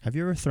 Have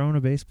you ever thrown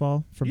a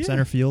baseball from Yeah.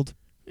 center field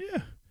Yeah.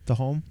 to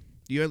home?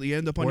 You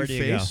end up on Where your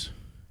do you face.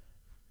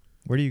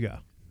 Where do you go?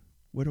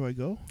 Where do I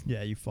go?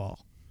 Yeah, you fall.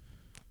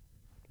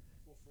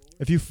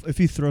 If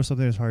you throw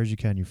something as hard as you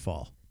can, you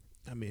fall.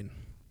 I mean,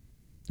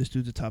 this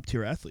dude's a top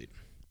tier athlete.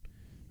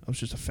 I was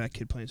just a fat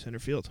kid playing center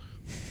field.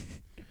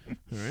 All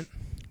right.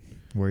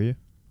 Were you?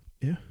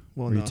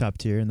 Well, Were no, you top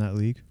tier in that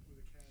league?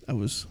 I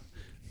was.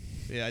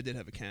 Yeah, I did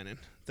have a cannon.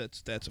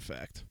 That's a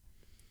fact.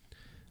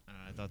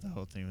 I thought the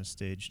whole thing was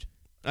staged.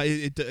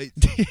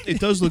 It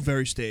does look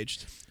very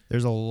staged.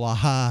 There's a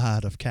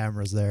lot of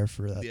cameras there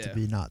for that Yeah. to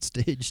be not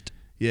staged.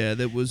 Yeah,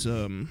 that was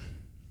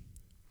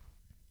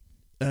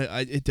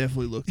it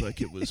definitely looked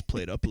like it was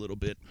played up a little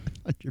bit,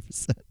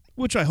 100%.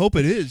 which I hope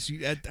it is.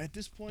 At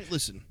this point,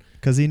 listen.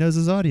 Because he knows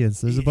his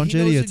audience. There's a He bunch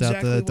of knows idiots out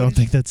exactly there that what don't he's-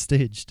 think that's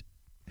staged.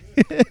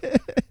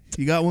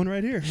 You got one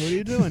right here. What are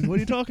you doing? What are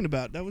you talking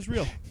about? That was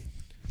real.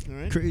 All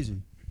right.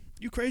 Crazy.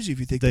 You crazy if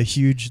you think That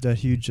huge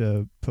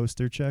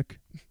poster check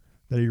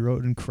that he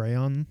wrote in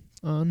crayon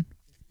on.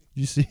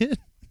 Did you see it?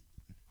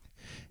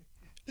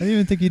 I didn't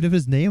even think he'd have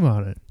his name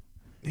on it.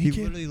 He can't-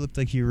 literally looked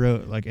like he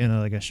wrote like in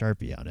a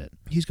Sharpie on it.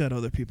 He's got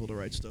other people to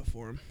write stuff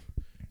for him.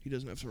 He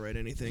doesn't have to write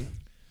anything.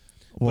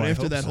 Well, but I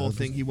after hope that so. whole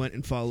thing, he went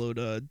and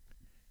followed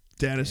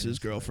Dennis's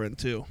girlfriend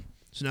too.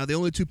 So now the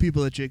only two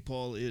people that Jake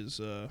Paul is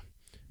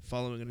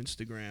following on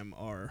Instagram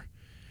are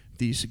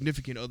the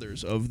significant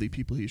others of the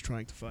people he's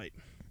trying to fight.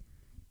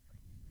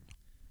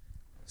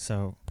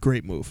 So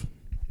Great move.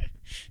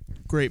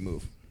 Great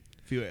move.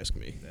 If you ask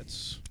me,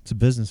 it's a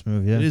business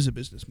move, yeah. it is a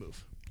business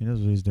move. He knows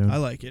what he's doing. I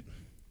like it.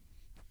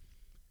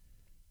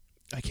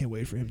 I can't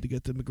wait for him to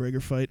get the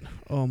McGregor fight.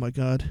 Oh my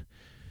God.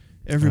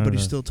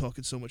 Everybody's know. still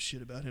talking so much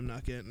shit about him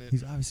not getting it.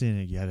 He's obviously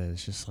gonna get it.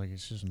 It's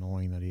just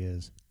annoying that he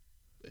is.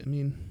 I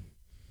mean,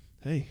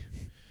 hey.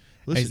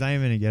 Hey, Listen, he's not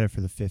even gonna get it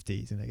for the 50.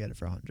 He's gonna get it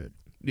for 100,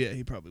 yeah,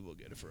 he probably will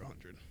get it for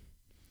 100.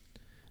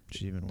 which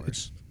is even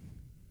worse.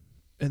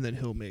 And then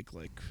he'll make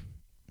like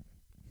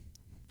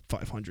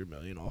 $500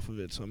 million off of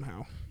it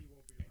somehow.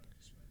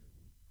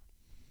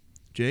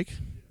 Jake?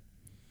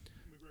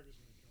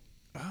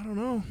 I don't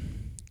know.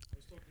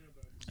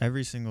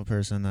 Every single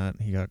person that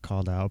he got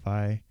called out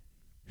by,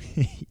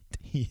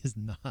 he is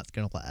not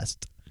gonna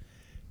last.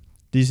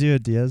 Do you see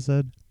what Diaz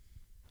said?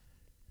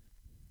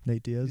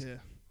 Nate Diaz. Yeah.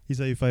 He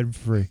said you fight him for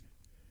free.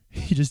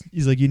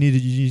 He's like you need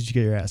to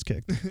get your ass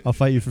kicked. I'll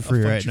fight you for free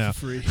I'll fight right you now.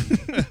 for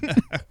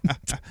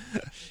free.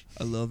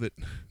 I love it.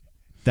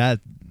 That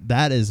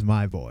is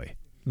my boy.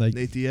 Like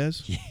Nate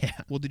Diaz? yeah.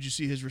 Well, did you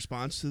see his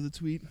response to the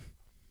tweet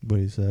What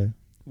do you say?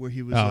 where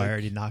he was Oh, like, I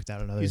already knocked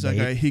out another. he's Nate.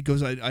 like, he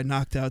goes, I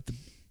knocked out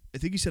I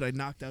think he said I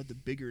knocked out the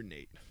bigger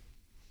Nate.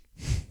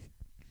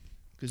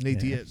 Because Nate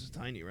Yeah. Diaz is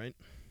tiny, right?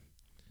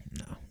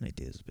 No, Nate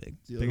Diaz is big.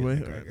 The Bigger other way?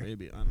 than All right, McGregor.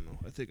 maybe. I don't know.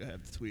 I think I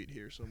have the tweet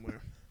here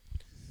somewhere.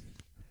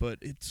 But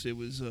it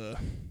was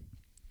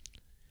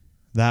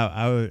That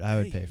I would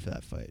Hey. pay for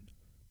that fight.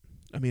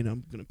 I mean,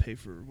 I'm going to pay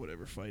for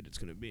whatever fight it's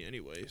going to be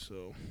anyway,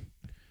 so.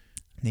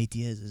 Nate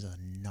Diaz is a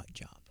nut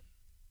job.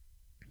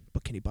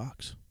 But can he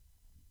box?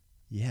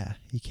 Yeah,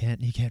 he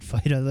can't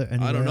fight other.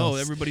 I don't know.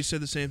 Else. Everybody said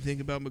the same thing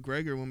about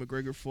McGregor when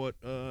McGregor fought.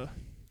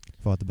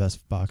 Fought the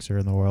best boxer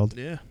in the world.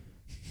 Yeah.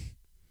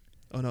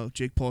 Oh no,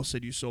 Jake Paul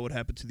said you saw what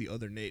happened to the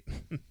other Nate.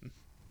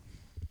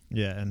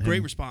 Yeah, and Great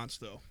him- response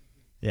though.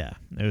 Yeah,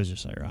 it was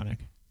just ironic.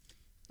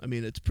 I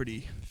mean, it's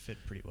pretty. Fit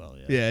pretty well.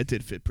 Yeah. Yeah, it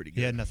did fit pretty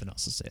He had good. nothing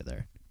else to say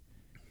there.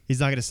 He's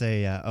not gonna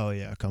say, "Oh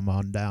yeah, come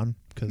on down,"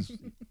 because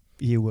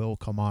he will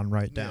come on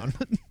right Yeah. down.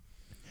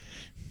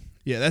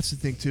 Yeah, that's the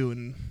thing too.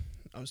 And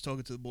I was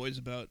talking to the boys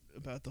about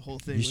the whole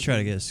thing. He's with trying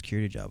to him. get a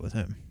security job with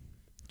him.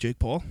 Jake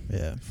Paul.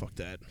 Yeah, Fuck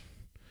that.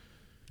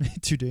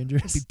 too I'd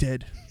dangerous. be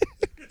dead.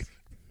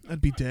 I'd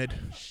be dead.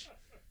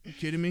 You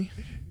kidding me?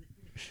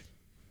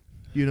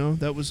 You know,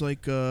 that was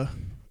like oh.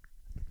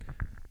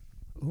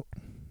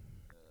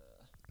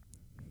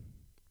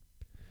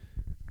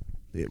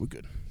 Yeah, we're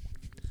good.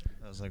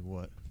 I was like,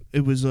 what?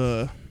 It was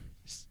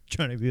He's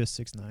trying to be a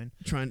 6'9".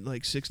 trying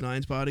like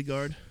 6'9's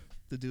bodyguard.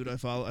 The dude I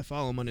follow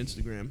him on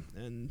Instagram,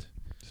 and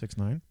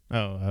 6'9".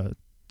 Oh,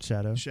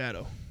 Shadow.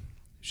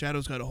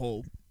 Shadow's got a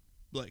whole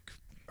like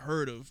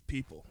herd of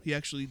people. He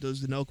actually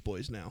does the Nelk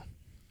Boys now.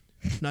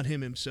 Not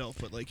him himself,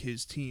 but like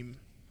his team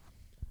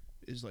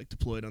is like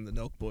deployed on the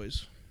Nelk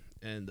Boys,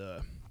 and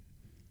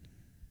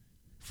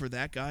for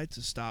that guy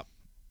to stop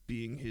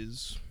being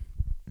his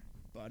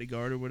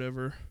bodyguard or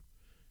whatever,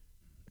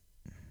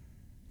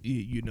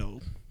 you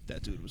know,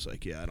 that dude was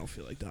like, yeah, I don't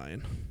feel like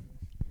dying.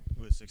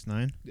 Who was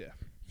 6'9"? Yeah.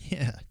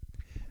 Yeah.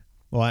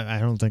 Well, I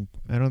don't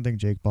think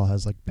Jake Paul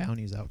has like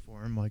bounties out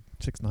for him like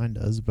 6'9"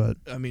 does, but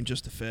I mean,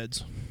 just the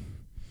feds.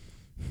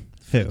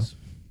 who?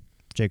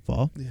 Jake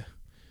Paul? Yeah.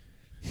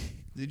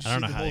 Did you I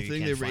don't see know the how whole you thing?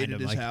 can't They find raided him,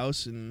 his like-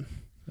 house, and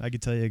I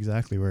could tell you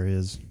exactly where he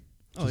is.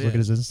 oh Just yeah, look at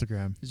his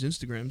Instagram. his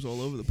Instagram's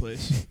all over the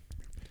place.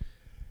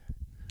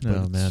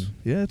 Oh But man, it's-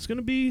 yeah, it's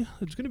gonna be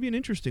an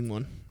interesting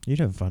one. you'd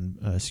have fun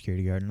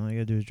security guard, and all you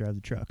gotta do is drive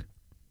the truck.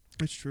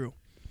 It's true.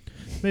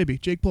 Maybe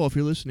Jake Paul, if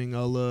you're listening,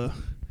 I'll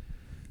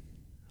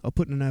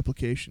put in an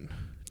application.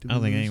 Do I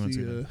don't we think lose anyone's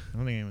the, gonna. I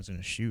don't think anyone's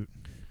gonna shoot.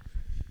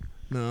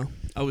 No,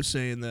 I was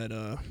saying that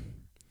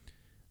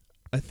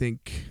I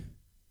think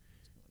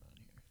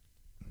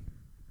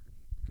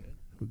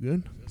we're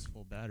good. This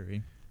full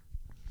battery.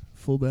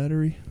 Full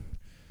battery.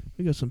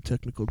 We got some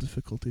technical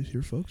difficulties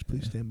here, folks.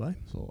 Please Yeah. stand by.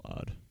 It's a little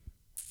odd.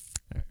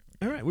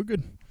 All right, we're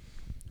good.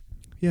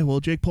 Yeah, well,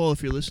 Jake Paul,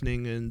 if you're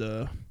listening, and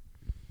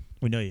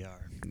We know you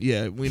are.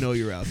 yeah, we know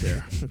you're out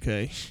there.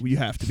 Okay, well, you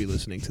have to be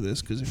listening to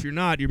this, because if you're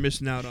not, you're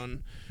missing out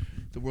on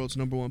the world's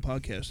 #1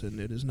 podcast, and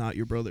it is not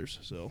your brothers.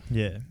 So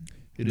Yeah.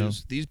 it No.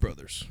 is these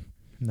brothers.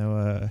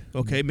 No.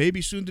 Okay,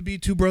 maybe soon to be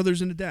 2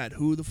 brothers and a dad.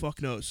 Who the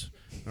fuck knows?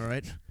 All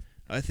right,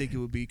 I think it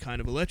would be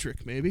kind of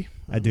electric. Maybe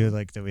I do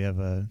like that we have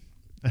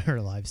our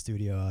live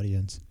studio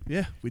audience.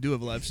 Yeah, we do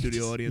have a live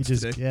studio audience You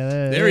just- today.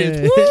 Yeah. There he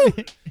is.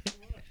 Woo!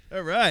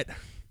 All right,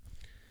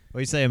 What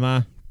you say,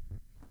 Ma?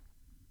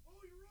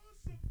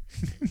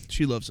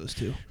 she loves us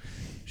too.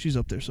 She's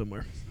up there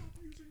somewhere.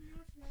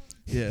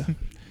 Yeah,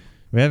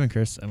 We haven't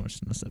cursed that much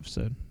in this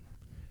episode.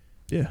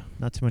 yeah.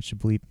 Not too much to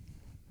bleep.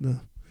 No,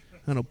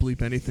 I don't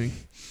bleep anything.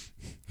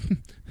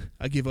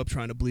 I give up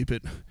trying to bleep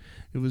it.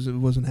 It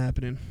wasn't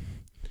happening.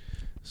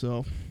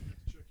 So,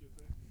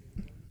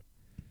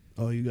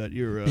 oh, you got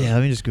your Yeah.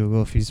 Let me just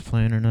Google if he's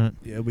playing or not.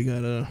 yeah. We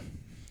got a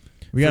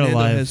Fernando has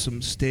live.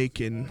 some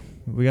steak in.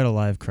 We got a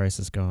live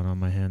crisis going on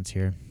my hands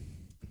here.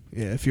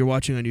 Yeah, if you're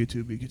watching on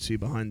YouTube, you can see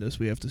behind us.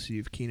 We have to see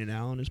if Keenan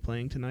Allen is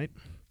playing tonight.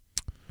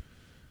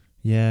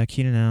 Yeah,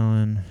 Keenan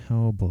Allen.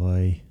 Oh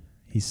boy,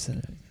 he's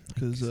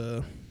Because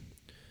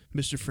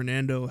Mr.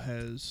 Fernando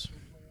has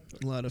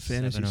a lot of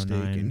fantasy stake in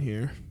 709.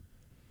 here.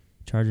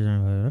 Chargers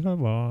on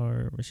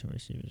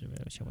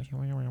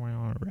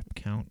rep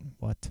count.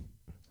 What?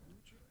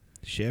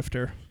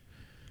 Schefter.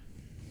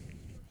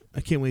 I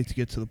can't wait to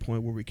get to the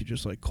point where we could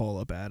just like call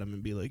up Adam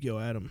and be like, "Yo,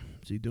 Adam,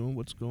 is he doing?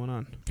 What's going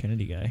on?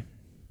 Kennedy guy.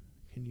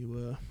 Can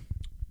you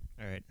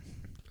All right.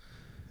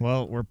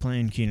 Well, we're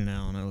playing Keenan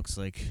Allen. It looks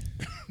like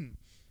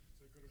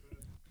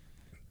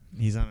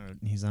he's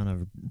on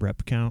a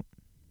rep count.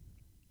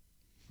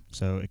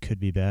 So it could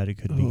be bad. It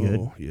could be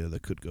good. Yeah,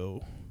 that could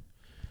go.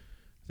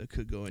 That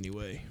could go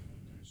anyway.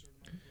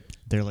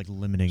 They're like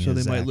limiting So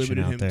his they might action limit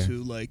out him there.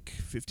 to like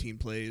 15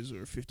 plays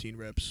or 15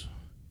 reps.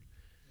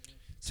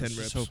 So 10 let's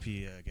just reps. hope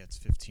he gets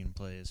 15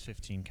 plays,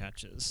 15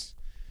 catches,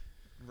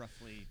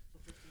 roughly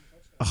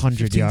 100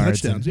 15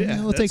 yards. touchdowns. And,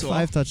 Yeah, we'll take that's 5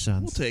 all.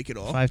 touchdowns. We'll take it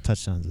all. 5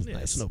 touchdowns is Yeah,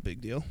 nice. it's no big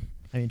deal.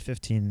 I mean,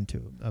 15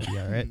 to I'll be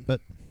all right.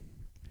 But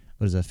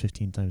what is that?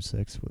 15 times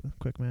 6?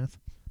 Quick math.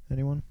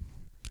 Anyone?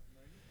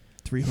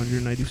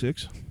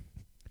 396.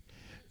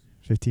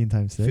 15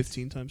 times 6.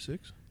 15 times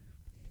 6.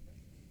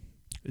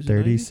 Is it 30,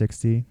 90?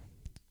 60.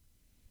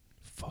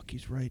 Fuck,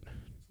 he's right.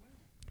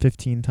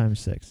 15 times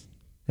 6.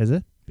 Is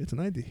it? It's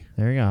 90.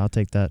 There you go. I'll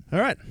take that. All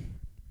right.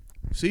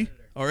 See?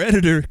 Our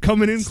editor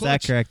coming in Stat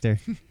clutch. corrector.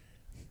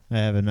 I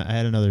had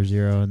another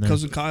 0 in there.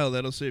 Cousin Kyle,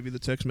 that'll save you the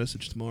text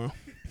message tomorrow.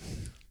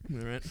 All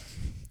right.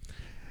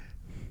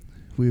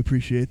 We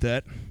appreciate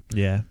that.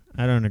 Yeah.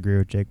 I don't agree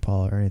with Jake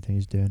Paul or anything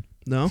he's doing.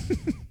 No?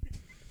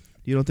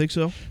 You don't think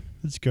so?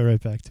 Let's go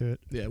right back to it.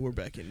 Yeah, we're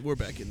back in. We're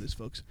back in this,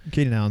 folks.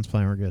 Keenan Allen's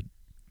playing. We're good.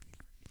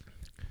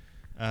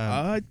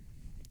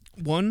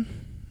 One,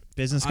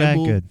 Business guy,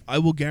 good. I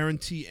will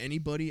guarantee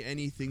anybody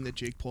anything that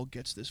Jake Paul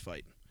gets this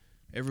fight.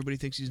 Everybody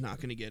thinks he's not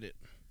going to get it.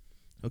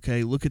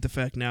 Okay, look at the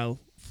fact now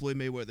Floyd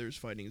Mayweather is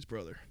fighting his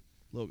brother,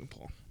 Logan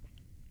Paul.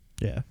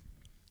 Yeah.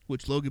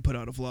 Which Logan put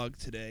out a vlog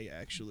today,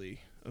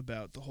 actually,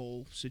 about the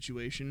whole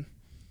situation.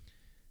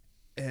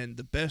 And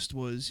the best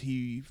was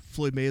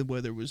Floyd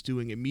Mayweather was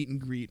doing a meet and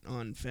greet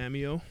on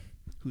Famio,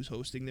 who's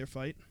hosting their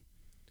fight.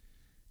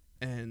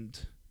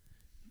 And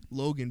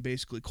Logan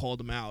basically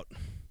called him out,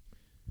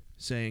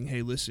 saying,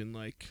 hey, listen,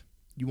 like,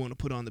 you want to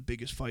put on the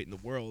biggest fight in the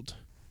world?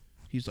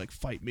 He's like,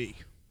 fight me.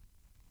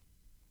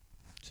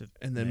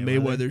 And then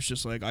Mayweather's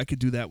just like, I could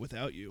do that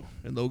without you.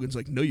 And Logan's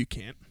like, no, you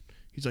can't.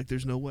 He's like,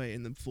 there's no way.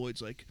 And then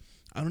Floyd's like,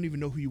 I don't even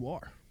know who you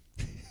are.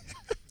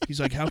 He's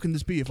like, how can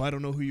this be if I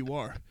don't know who you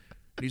are?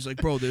 And he's like,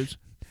 bro, there's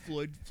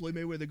Floyd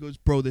Mayweather goes,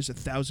 bro, there's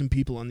 1,000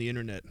 people on the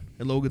internet.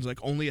 And Logan's like,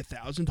 only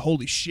 1,000?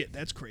 Holy shit,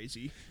 that's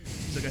crazy.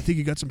 He's like, I think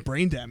you got some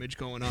brain damage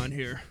going on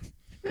here.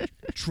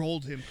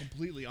 Trolled him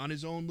completely on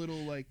his own little,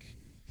 like,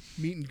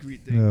 meet and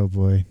greet thing. Oh,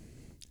 boy.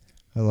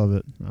 I love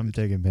it. I'm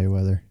taking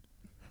Mayweather.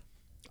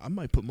 I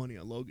might put money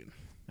on Logan.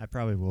 I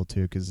probably will,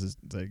 too, because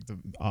like the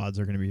odds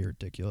are going to be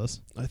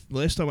ridiculous.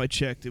 Last time I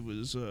checked, it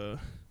was, what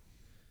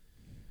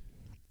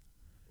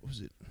was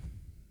it,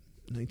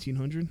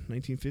 1900,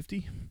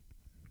 1950?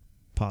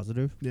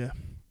 Positive? Yeah.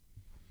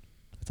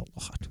 That's a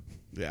lot.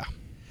 Yeah.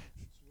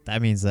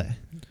 That means that.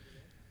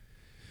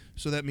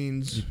 So that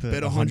means You put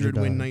bet 100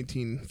 win $100.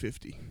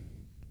 1950.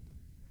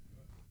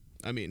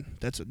 I mean,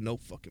 that's a no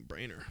fucking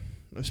brainer.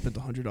 I spent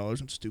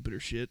 $100 on stupider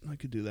shit. I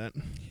could do that.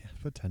 Yeah,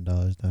 put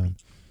 $10 down.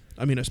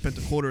 I mean, I spent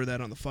a quarter of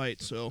that on the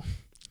fight, so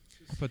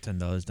I'll put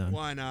 $10 down.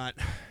 why not?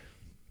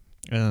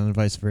 And then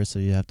vice versa,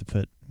 you have to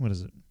put, what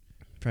is it?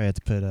 Probably have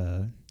to put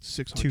 $600.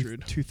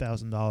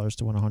 $2,000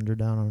 to win 100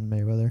 down on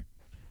Mayweather.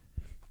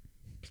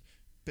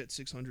 Bet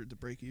 $600 to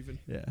break even.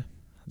 Yeah.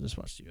 I just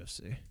watched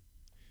UFC.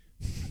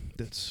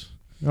 That's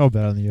I'll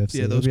bet on the UFC.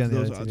 yeah. It'll Those be on the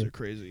odds other TV. are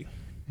crazy.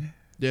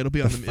 Yeah, it'll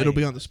be on the it'll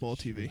be on the small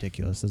TV.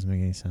 Ridiculous. Doesn't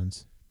make any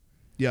sense.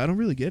 Yeah, I don't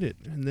really get it.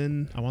 And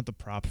then I want the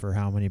prop for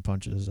how many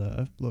punches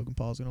Logan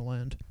Paul's going to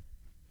land.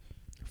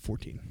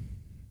 14.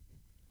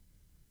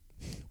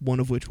 One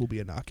of which will be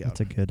a knockout. That's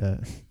a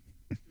good.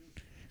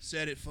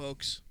 Said it,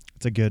 folks.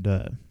 It's a good.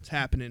 It's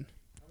happening.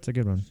 It's a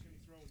good one.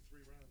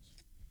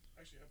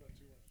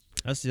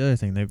 That's the other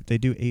thing. They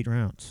do 8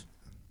 rounds.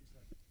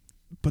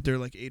 But they're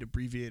like 8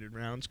 abbreviated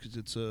rounds because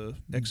it's a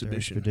They're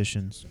exhibition.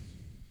 expeditions.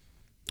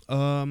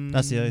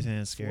 That's the other thing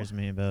that scares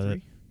me about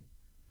it.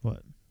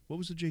 What? What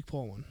was the Jake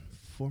Paul one?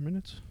 4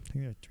 minutes? I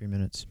think they're 3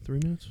 minutes. 3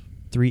 minutes?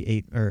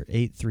 8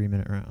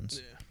 3-minute rounds.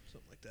 Yeah,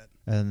 something like that.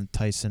 And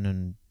Tyson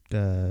and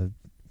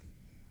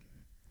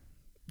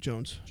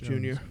Jones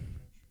Jones. Jr.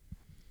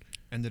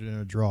 ended in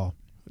a draw.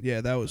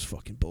 Yeah, that was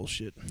fucking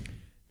bullshit.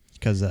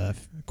 Because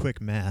quick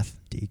math,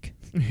 Deke.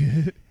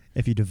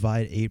 If you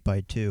divide 8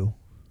 by 2,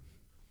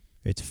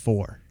 it's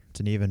 4. It's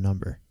an even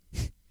number.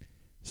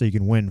 So you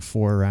can win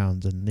 4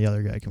 rounds, and the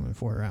other guy can win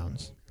 4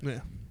 rounds.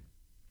 Yeah.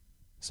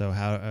 So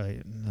how?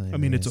 I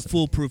mean, it's a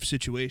foolproof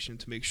situation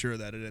to make sure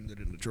that it ended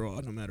in a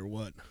draw, no matter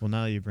what. Well,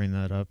 now that you bring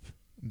that up,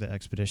 the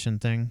expedition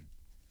thing,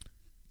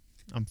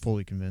 I'm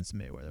fully convinced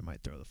Mayweather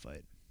might throw the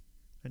fight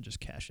and just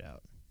cash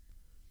out.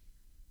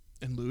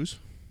 And lose?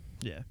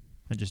 Yeah,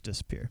 and just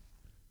disappear.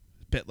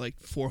 Bet like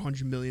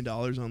 $400 million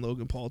on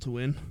Logan Paul to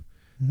win.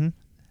 Mm-hmm.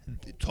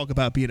 Talk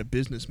about being a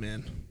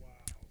businessman.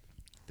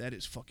 That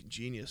is fucking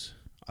genius.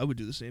 I would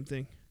do the same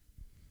thing.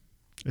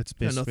 It's Got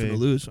basically nothing to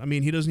lose. I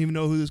mean, he doesn't even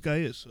know who this guy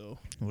is, so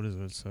what is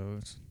it? So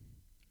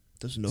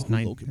doesn't know it's, who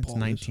Logan it's Paul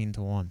 19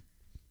 to 1,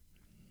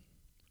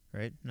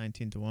 right?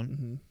 19 to 1. is.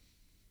 Mm-hmm.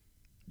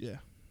 Yeah.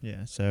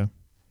 Yeah. So.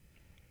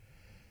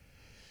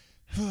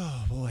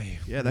 Oh boy.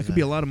 Yeah, that could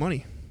be a lot of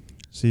money.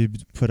 So you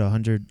put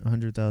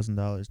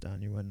 $100,000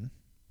 down, you win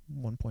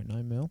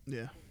 1.9 mil,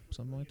 Yeah.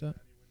 something like that.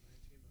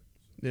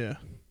 Yeah.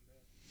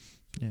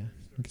 Yeah,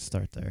 you can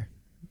start there,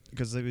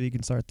 because you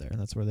can start there.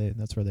 That's where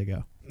they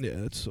go. Yeah,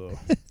 that's $1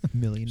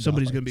 million.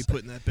 somebody's gonna be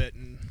putting that bet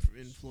in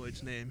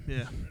Floyd's name.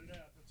 Yeah.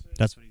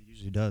 That's what he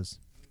usually does.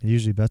 He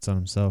usually bets on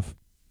himself.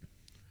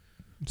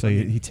 So I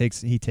mean- he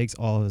takes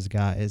all of his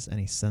guys and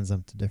he sends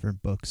them to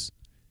different books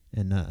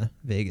in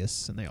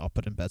Vegas, and they all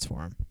put in bets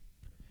for him.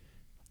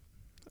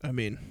 I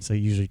mean, So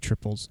he usually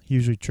triples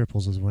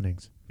his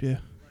winnings yeah.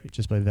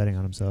 just by betting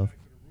on himself.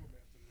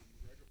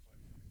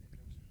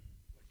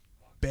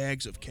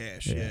 Bags of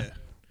cash. Yeah. Yeah.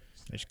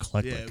 They just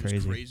collect Yeah, like it was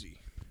crazy. crazy.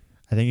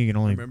 I think you can I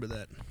only remember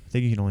that.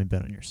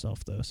 bet on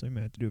yourself though, so you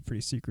might have to do it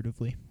pretty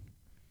secretively.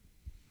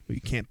 But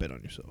you can't bet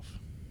on yourself.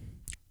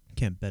 You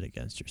can't bet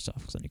against yourself,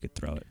 because then you could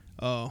throw it.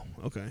 Oh,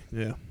 okay.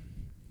 Yeah.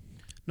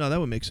 No, that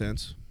would make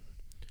sense.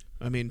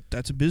 I mean,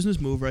 that's a business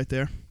move right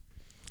there.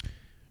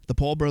 The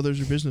Paul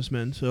brothers are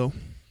businessmen, so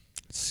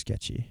It's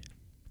sketchy.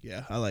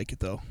 yeah, I like it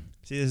though.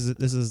 See,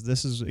 this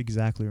is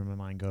exactly where my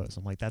mind goes.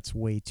 I'm like, that's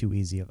way too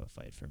easy of a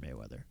fight for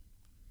Mayweather.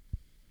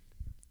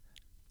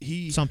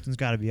 Something's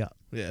got to be up.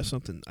 Yeah,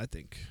 something, I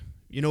think.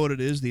 You know what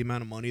it is? The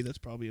amount of money that's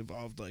probably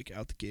involved, like,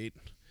 out the gate.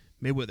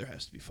 Mayweather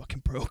has to be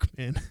fucking broke,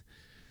 man.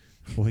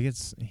 Well, he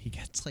gets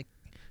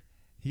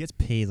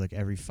paid like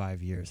every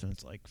 5 years, and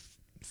it's like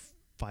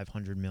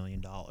 $500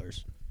 million,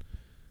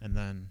 and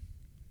then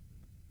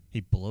he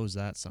blows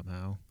that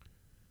somehow,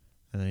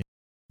 and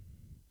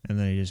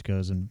then he just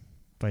goes and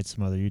fights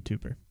some other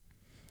YouTuber.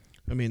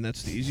 I mean,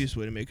 that's the easiest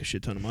way to make a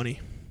shit ton of money.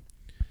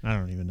 I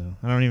don't even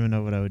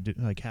know what I would do.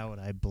 Like, how would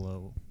I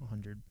blow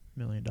 $100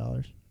 million?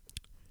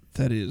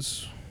 That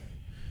is,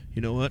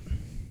 you know what?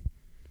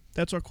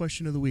 That's our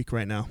question of the week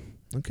right now.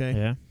 Okay?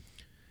 Yeah.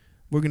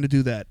 We're going to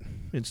do that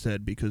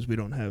instead because we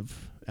don't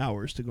have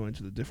hours to go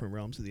into the different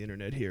realms of the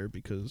internet here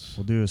because...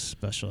 We'll do a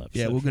special episode.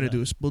 Yeah, we're for going to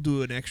that. we'll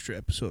do an extra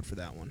episode for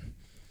that one.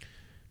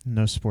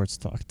 No sports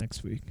talk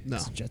next week. No.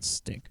 The Jets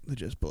stink. The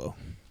Jets blow.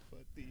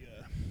 But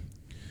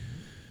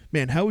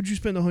man, how would you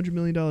spend $100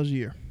 million a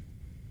year?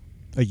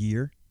 A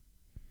year?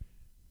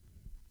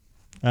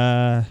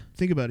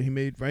 Think about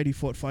it. He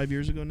fought 5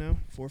 years ago now,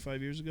 4 or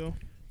 5 years ago.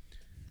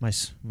 My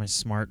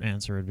smart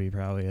answer would be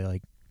probably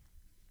like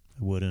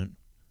I wouldn't.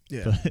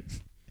 Yeah. But,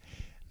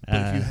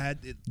 But if you had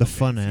it, the okay,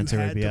 fun if you answer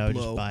would had be to I would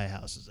blow- just buy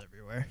houses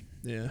everywhere.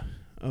 Yeah,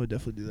 I would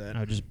definitely do that. I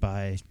would just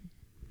buy,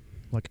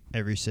 like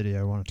every city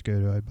I wanted to go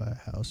to, I'd buy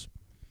a house.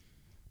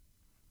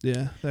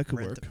 Yeah, that could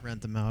work.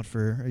 Rent them out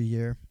for a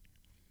year.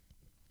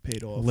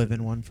 Paid off. Live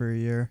in one for a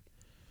year.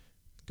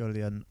 Go to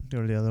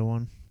the other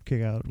one.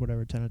 Kick out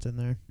whatever tenant's in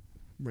there.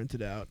 Rent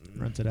it out.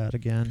 And Rent it out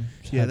again.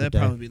 Just Yeah, have a that'd day.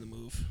 probably be the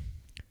move.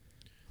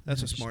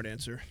 That's a Just smart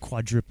answer.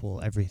 Quadruple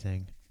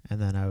everything,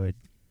 and then I would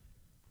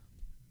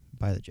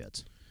buy the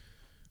Jets.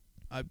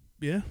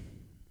 Yeah,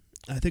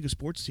 I think a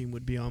sports team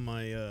would be on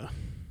my.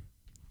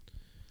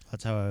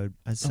 That's how I would.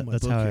 That's On my how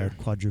book I here. would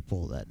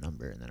quadruple that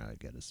number, and then I would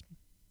get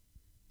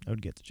I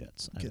would get the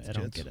Jets. Get the I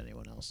don't Jets. get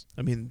anyone else.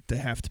 I mean, they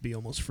have to be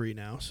almost free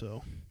now.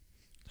 So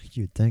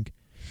You'd think,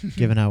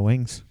 giving out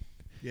wings.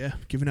 yeah,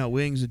 giving out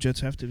wings, the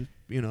Jets have to.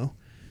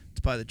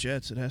 To buy the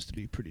Jets, it has to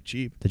be pretty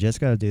cheap. The Jets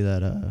got to do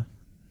that.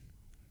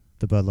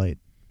 The Bud Light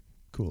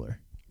cooler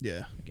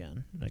Yeah,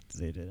 again, like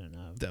they did in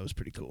that was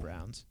pretty the cool.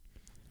 Browns.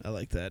 I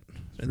like that.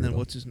 And then brutal.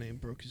 what's his name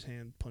broke his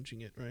hand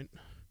punching it, right?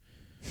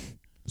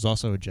 There's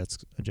also a Jets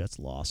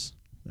loss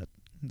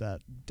that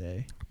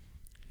day.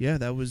 Yeah,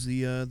 that was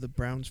the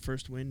Browns'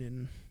 first win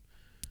in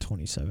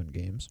 27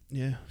 games.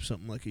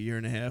 something like a year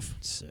and a half.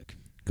 Sick.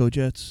 Go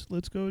Jets!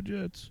 Let's go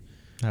Jets!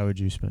 How would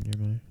you spend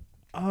your money?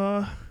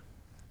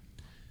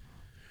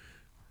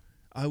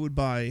 I would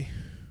buy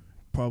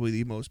probably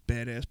the most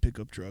badass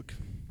pickup truck.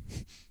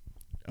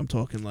 I'm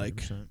talking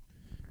like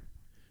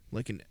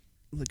 100%.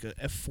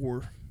 a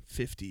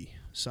F450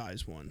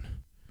 size one.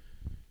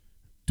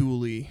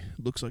 Dually,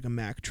 looks like a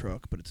Mack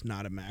truck, but it's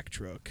not a Mack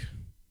truck.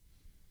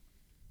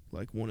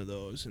 Like one of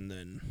those, and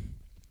then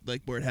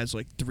like where it has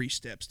like 3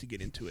 steps to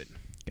get into it.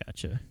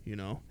 Gotcha.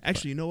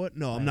 Actually, you know what?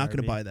 No, I'm Buy not going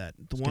to RV. buy that.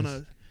 The was one gonna I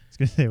was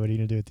gonna say, what are you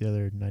gonna do with the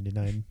other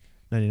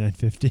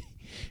 99.50?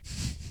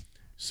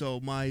 So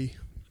my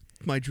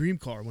dream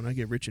car when I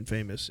get rich and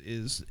famous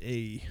is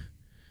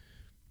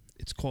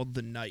it's called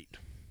the Knight.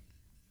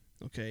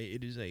 Okay,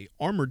 it is a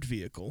armored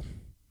vehicle,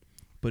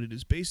 but it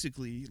is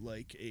basically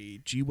like a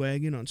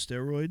G-Wagon on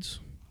steroids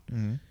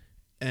Mm-hmm.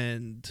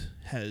 and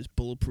has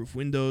bulletproof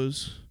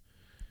windows,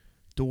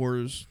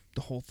 doors,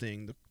 the whole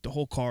thing. The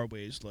whole car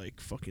weighs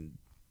like fucking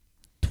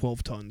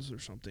 12 tons or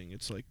something.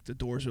 It's like the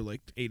doors are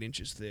like 8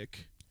 inches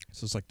thick.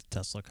 So it's like the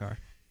Tesla car,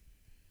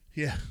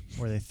 Yeah.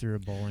 where they threw a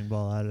bowling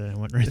ball at it and it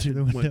went right through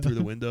the window. Went through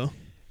the window.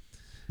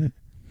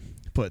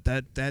 But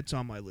that's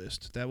on my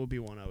list. That would be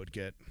one I would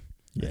get.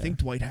 Yeah, I think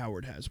Dwight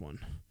Howard has one,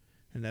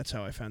 and that's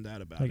how I found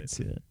out about I can it.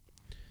 see that.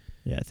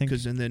 Yeah, I think.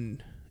 And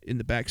then in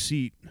the back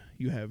seat,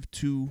 you have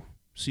 2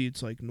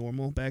 seats like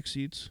normal back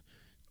seats,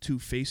 2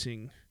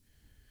 facing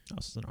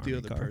It's an the army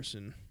other car.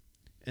 person,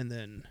 and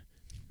then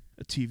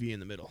a TV in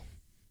the middle.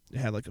 It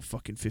had like a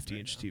fucking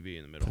 50-inch TV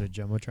in the middle. Put a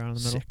jumbotron in the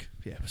middle. Sick.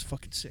 Yeah, it was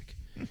fucking sick.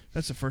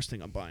 That's the first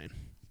thing I'm buying.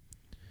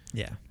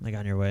 Yeah, like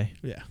on your way.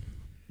 Yeah.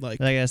 Like,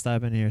 I gotta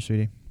stop in here,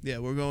 sweetie. yeah,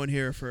 we're going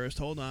here first.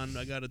 Hold on,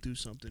 I got to do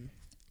something.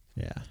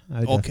 Yeah,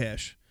 All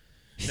cash.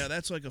 Now,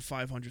 that's like a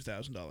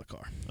 $500,000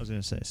 car. I was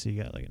gonna say, so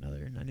you got like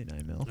another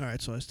 99 mil. All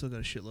right, so I still got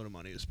a shitload of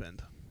money to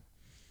spend.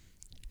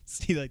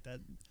 See, like that,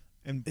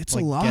 and It's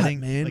like a lot, getting,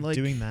 man, like-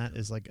 doing that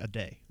is like a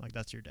day. Like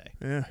that's your day.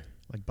 Yeah.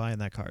 Like buying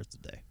that car is the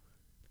day.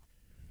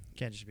 You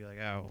can't just be like,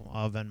 oh,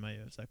 I'll Venmo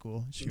you. Is that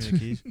cool? Just give me the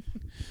keys.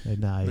 Like,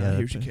 nah, you Nah, gotta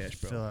here's your cash,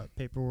 bro. Fill out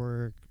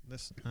paperwork.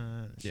 This.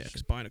 Yeah,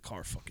 because buying a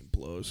car fucking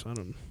blows.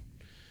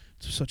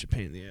 It's such a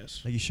pain in the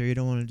ass. Like, you sure you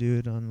don't want to do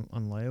it on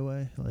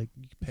layaway? Like,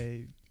 you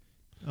pay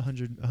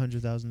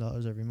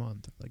 $100,000 every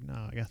month. Like, no,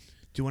 I got.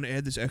 Do you want to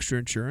add this extra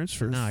insurance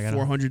for No, I gotta-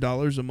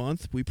 $400 a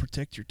month? We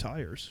protect your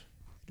tires.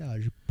 No,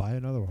 just buy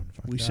another one.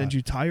 Fuck We that. send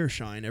you Tire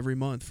Shine every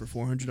month for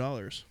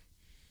 $400.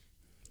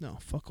 No,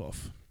 fuck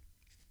off.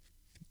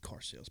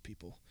 Car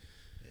salespeople.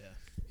 Yeah.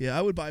 Yeah,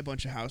 I would buy a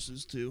bunch of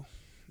houses too.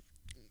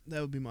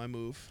 That would be my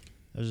move.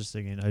 I was just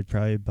thinking, I'd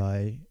probably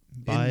buy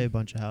In- a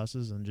bunch of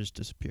houses and just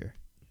disappear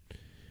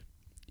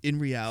In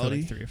for reality,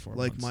 like 3 or 4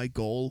 like months. my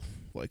goal,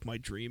 like my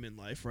dream in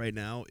life right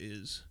now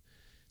is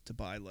to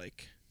buy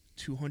like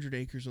 200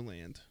 acres of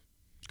land.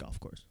 golf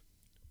course,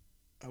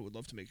 I would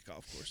love to make a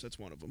golf course. That's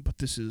one of them. But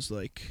this is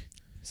like,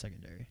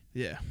 secondary.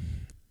 yeah.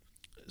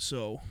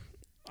 So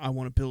I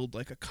want to build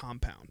like a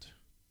compound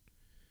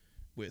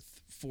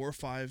with 4 or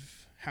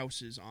 5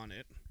 houses on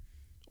it,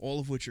 all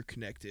of which are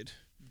connected,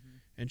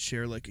 and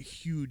share like a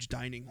huge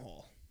dining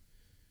hall.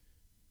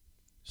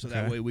 So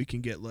that Okay. way we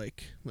can get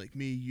like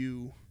me,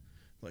 you,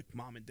 like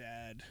mom and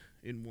dad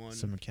in one.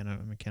 Some McKenna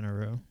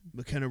Row.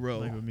 McKenna Row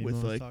Like what Mimo with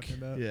was like talking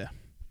about? yeah,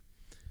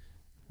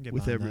 Get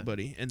with behind that.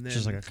 everybody, and then It's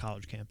just like a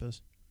college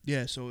campus.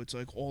 yeah, so it's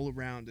like all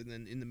around, and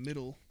then in the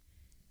middle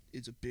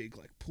is a big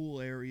like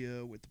pool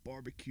area with the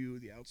barbecue,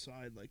 the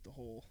outside, like the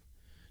whole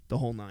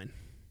 9.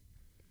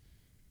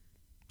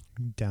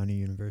 Downey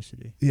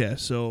University. Yeah,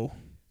 so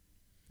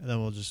And then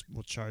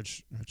we'll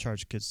charge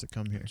kids to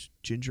come here.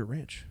 Ginger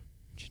Ranch.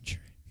 Ginger.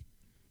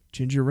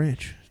 Ginger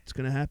Ranch. It's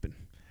gonna happen.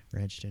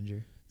 Ranch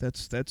ginger.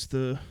 That's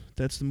the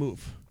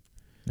move.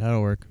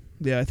 That'll work.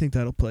 Yeah, I think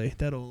that'll play.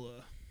 That'll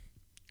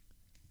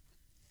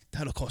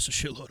cost a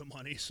shitload of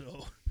money.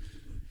 So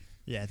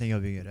Yeah, I think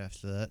it'll be good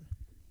after that.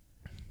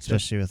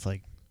 Especially with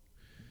like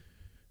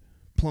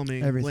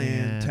plumbing, everything,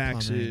 land, yeah,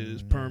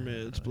 taxes, plumbing,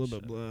 permits, all blah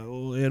that blah shit. blah.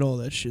 We'll add all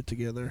that shit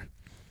together.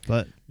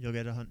 But you'll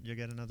get another. You'll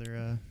get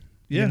another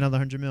Yeah.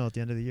 $100 million at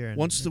the end of the year. and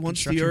Once the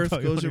construction Earth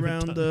probably goes won't even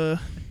around, done.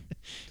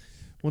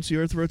 once the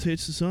Earth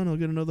rotates the sun, I'll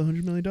get another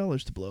 $100 million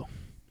to blow.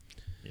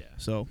 Yeah.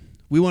 So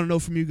we want to know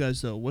from you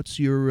guys though. What's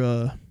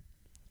your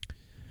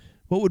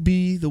what would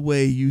be the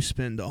way you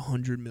spend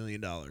 $100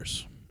 million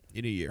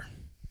in a year?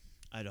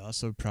 I'd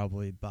also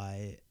probably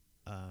buy.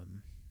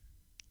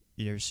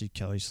 You ever see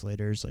Kelly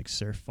Slater's like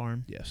surf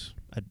farm? Yes.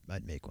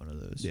 I'd make one of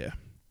those. Yeah.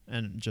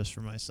 And just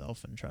for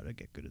myself and try to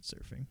get good at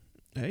surfing.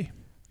 Hey,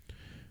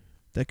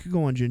 that could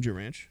go on Ginger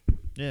Ranch,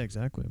 Yeah,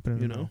 exactly. Put it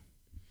in you the know,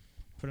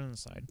 Put it on the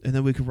side, and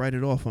then we could write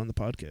it off on the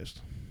podcast.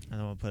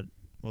 and then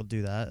we'll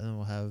do that, and then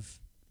we'll have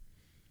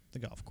the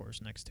golf course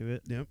next to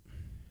it. Yep.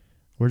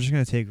 We're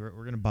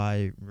gonna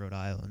buy Rhode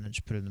Island and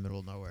just put it in the middle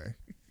of nowhere,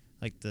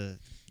 like the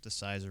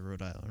size of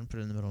Rhode Island, and put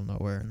it in the middle of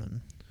nowhere, and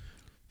then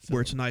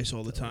Where it's nice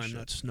all the fill it with time, shit.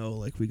 not snow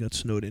like we got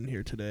snowed in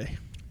here today.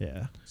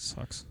 Yeah,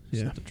 sucks.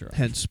 Yeah. Suck the drive.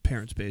 Hence,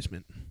 parents'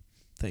 basement.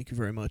 Thank you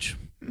very much.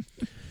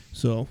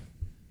 So,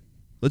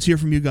 let's hear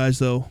from you guys,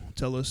 though.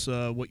 Tell us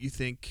what you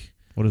think.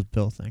 What does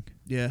Bill think?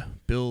 Yeah,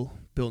 Bill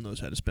knows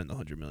how to spend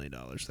 $100 million.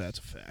 That's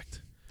a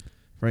fact.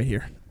 Right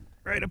here.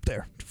 Right up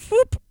there.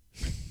 Whoop.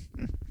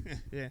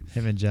 Yeah.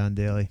 Him and John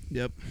Daly.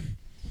 Yep.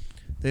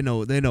 They know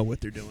what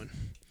they're doing.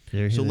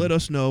 So Let let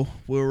us know.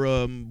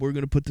 We're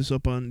gonna put this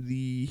up on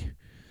the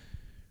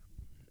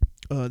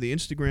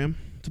Instagram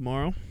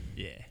tomorrow.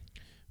 Yeah.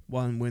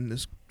 When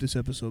this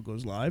episode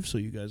goes live, so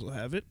you guys will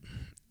have it.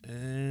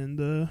 And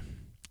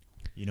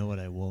You know what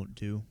I won't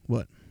do?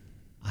 what?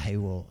 I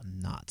will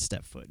not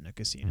step foot in a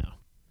casino.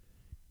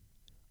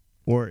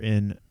 Or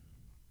in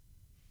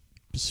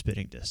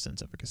spitting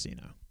distance of a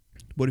casino.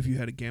 What if you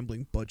had a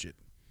gambling budget?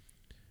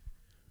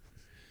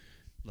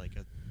 Like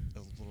a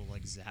little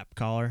like zap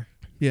collar.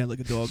 Yeah, like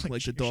a dog,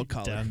 like the you dog get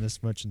collar. down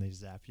this much and they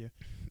zap you.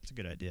 It's a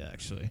good idea,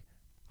 actually.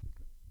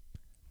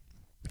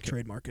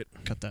 Trademark it.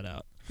 Cut that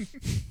out.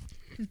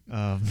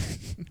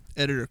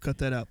 Editor, cut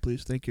that out,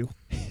 please. Thank you.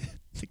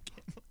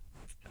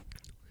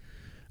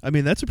 I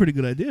mean, that's a pretty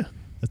good idea.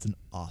 That's an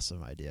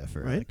awesome idea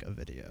for Right? like a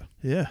video.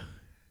 Yeah.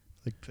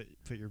 Like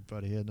put your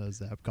buddy in a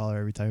zap collar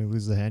every time he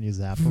loses a hand, you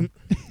zap him.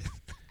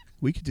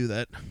 We could do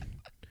that.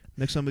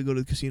 Next time we go to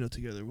the casino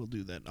together, we'll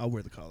do that. I'll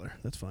wear the collar.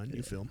 That's fine. You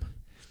Yeah. film.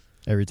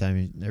 every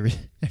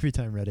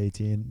time Red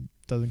 18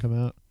 doesn't come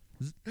out.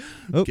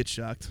 Oh. Get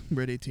shocked.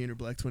 Red 18 or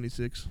Black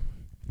 26. All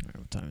right,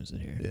 what time is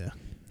it here? Yeah.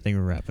 I think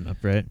we're wrapping up,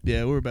 right?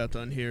 Yeah, we're about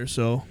done here.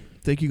 So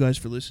thank you guys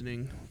for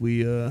listening.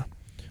 We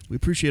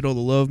appreciate all the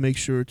love. Make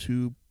sure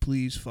to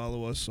please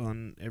follow us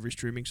on every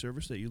streaming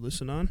service that you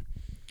listen on.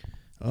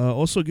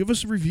 Also, give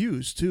us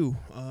reviews too.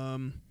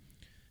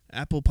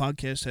 Apple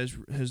Podcast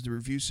has the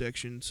review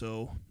section,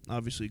 so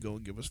obviously go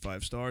and give us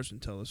 5 stars and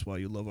tell us why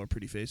you love our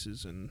pretty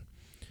faces and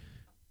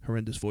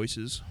horrendous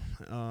voices.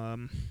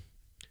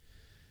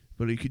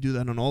 But you could do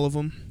that on all of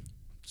them,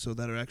 so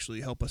that'll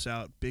actually help us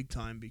out big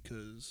time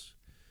because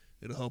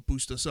it'll help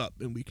boost us up,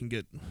 and we can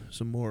get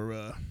some more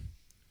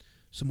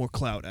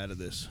clout out of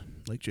this,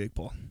 like Jake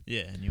Paul.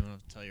 Yeah, and you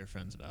want to tell your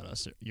friends about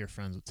us. Or your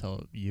friends will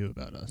tell you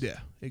about us. Yeah,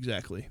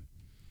 exactly.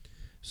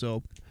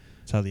 So,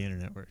 That's how the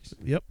internet works.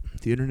 yep,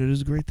 the internet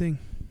is a great thing.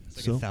 It's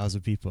like So-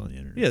 1,000 people on the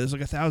internet. Yeah, there's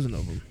like 1,000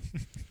 of them.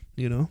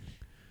 You know?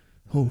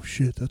 Oh,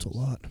 shit, that's a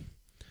lot.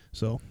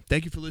 So,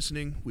 thank you for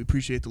listening. We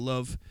appreciate the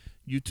love.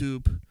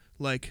 YouTube,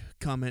 like,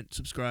 comment,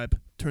 subscribe,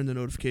 turn the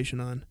notification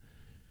on.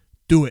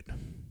 Do it.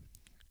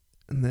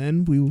 And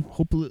then we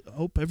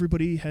hope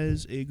everybody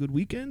has a good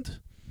weekend.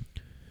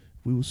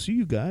 We will see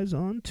you guys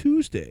on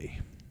Tuesday.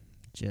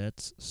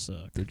 Jets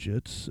suck. The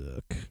Jets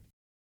suck.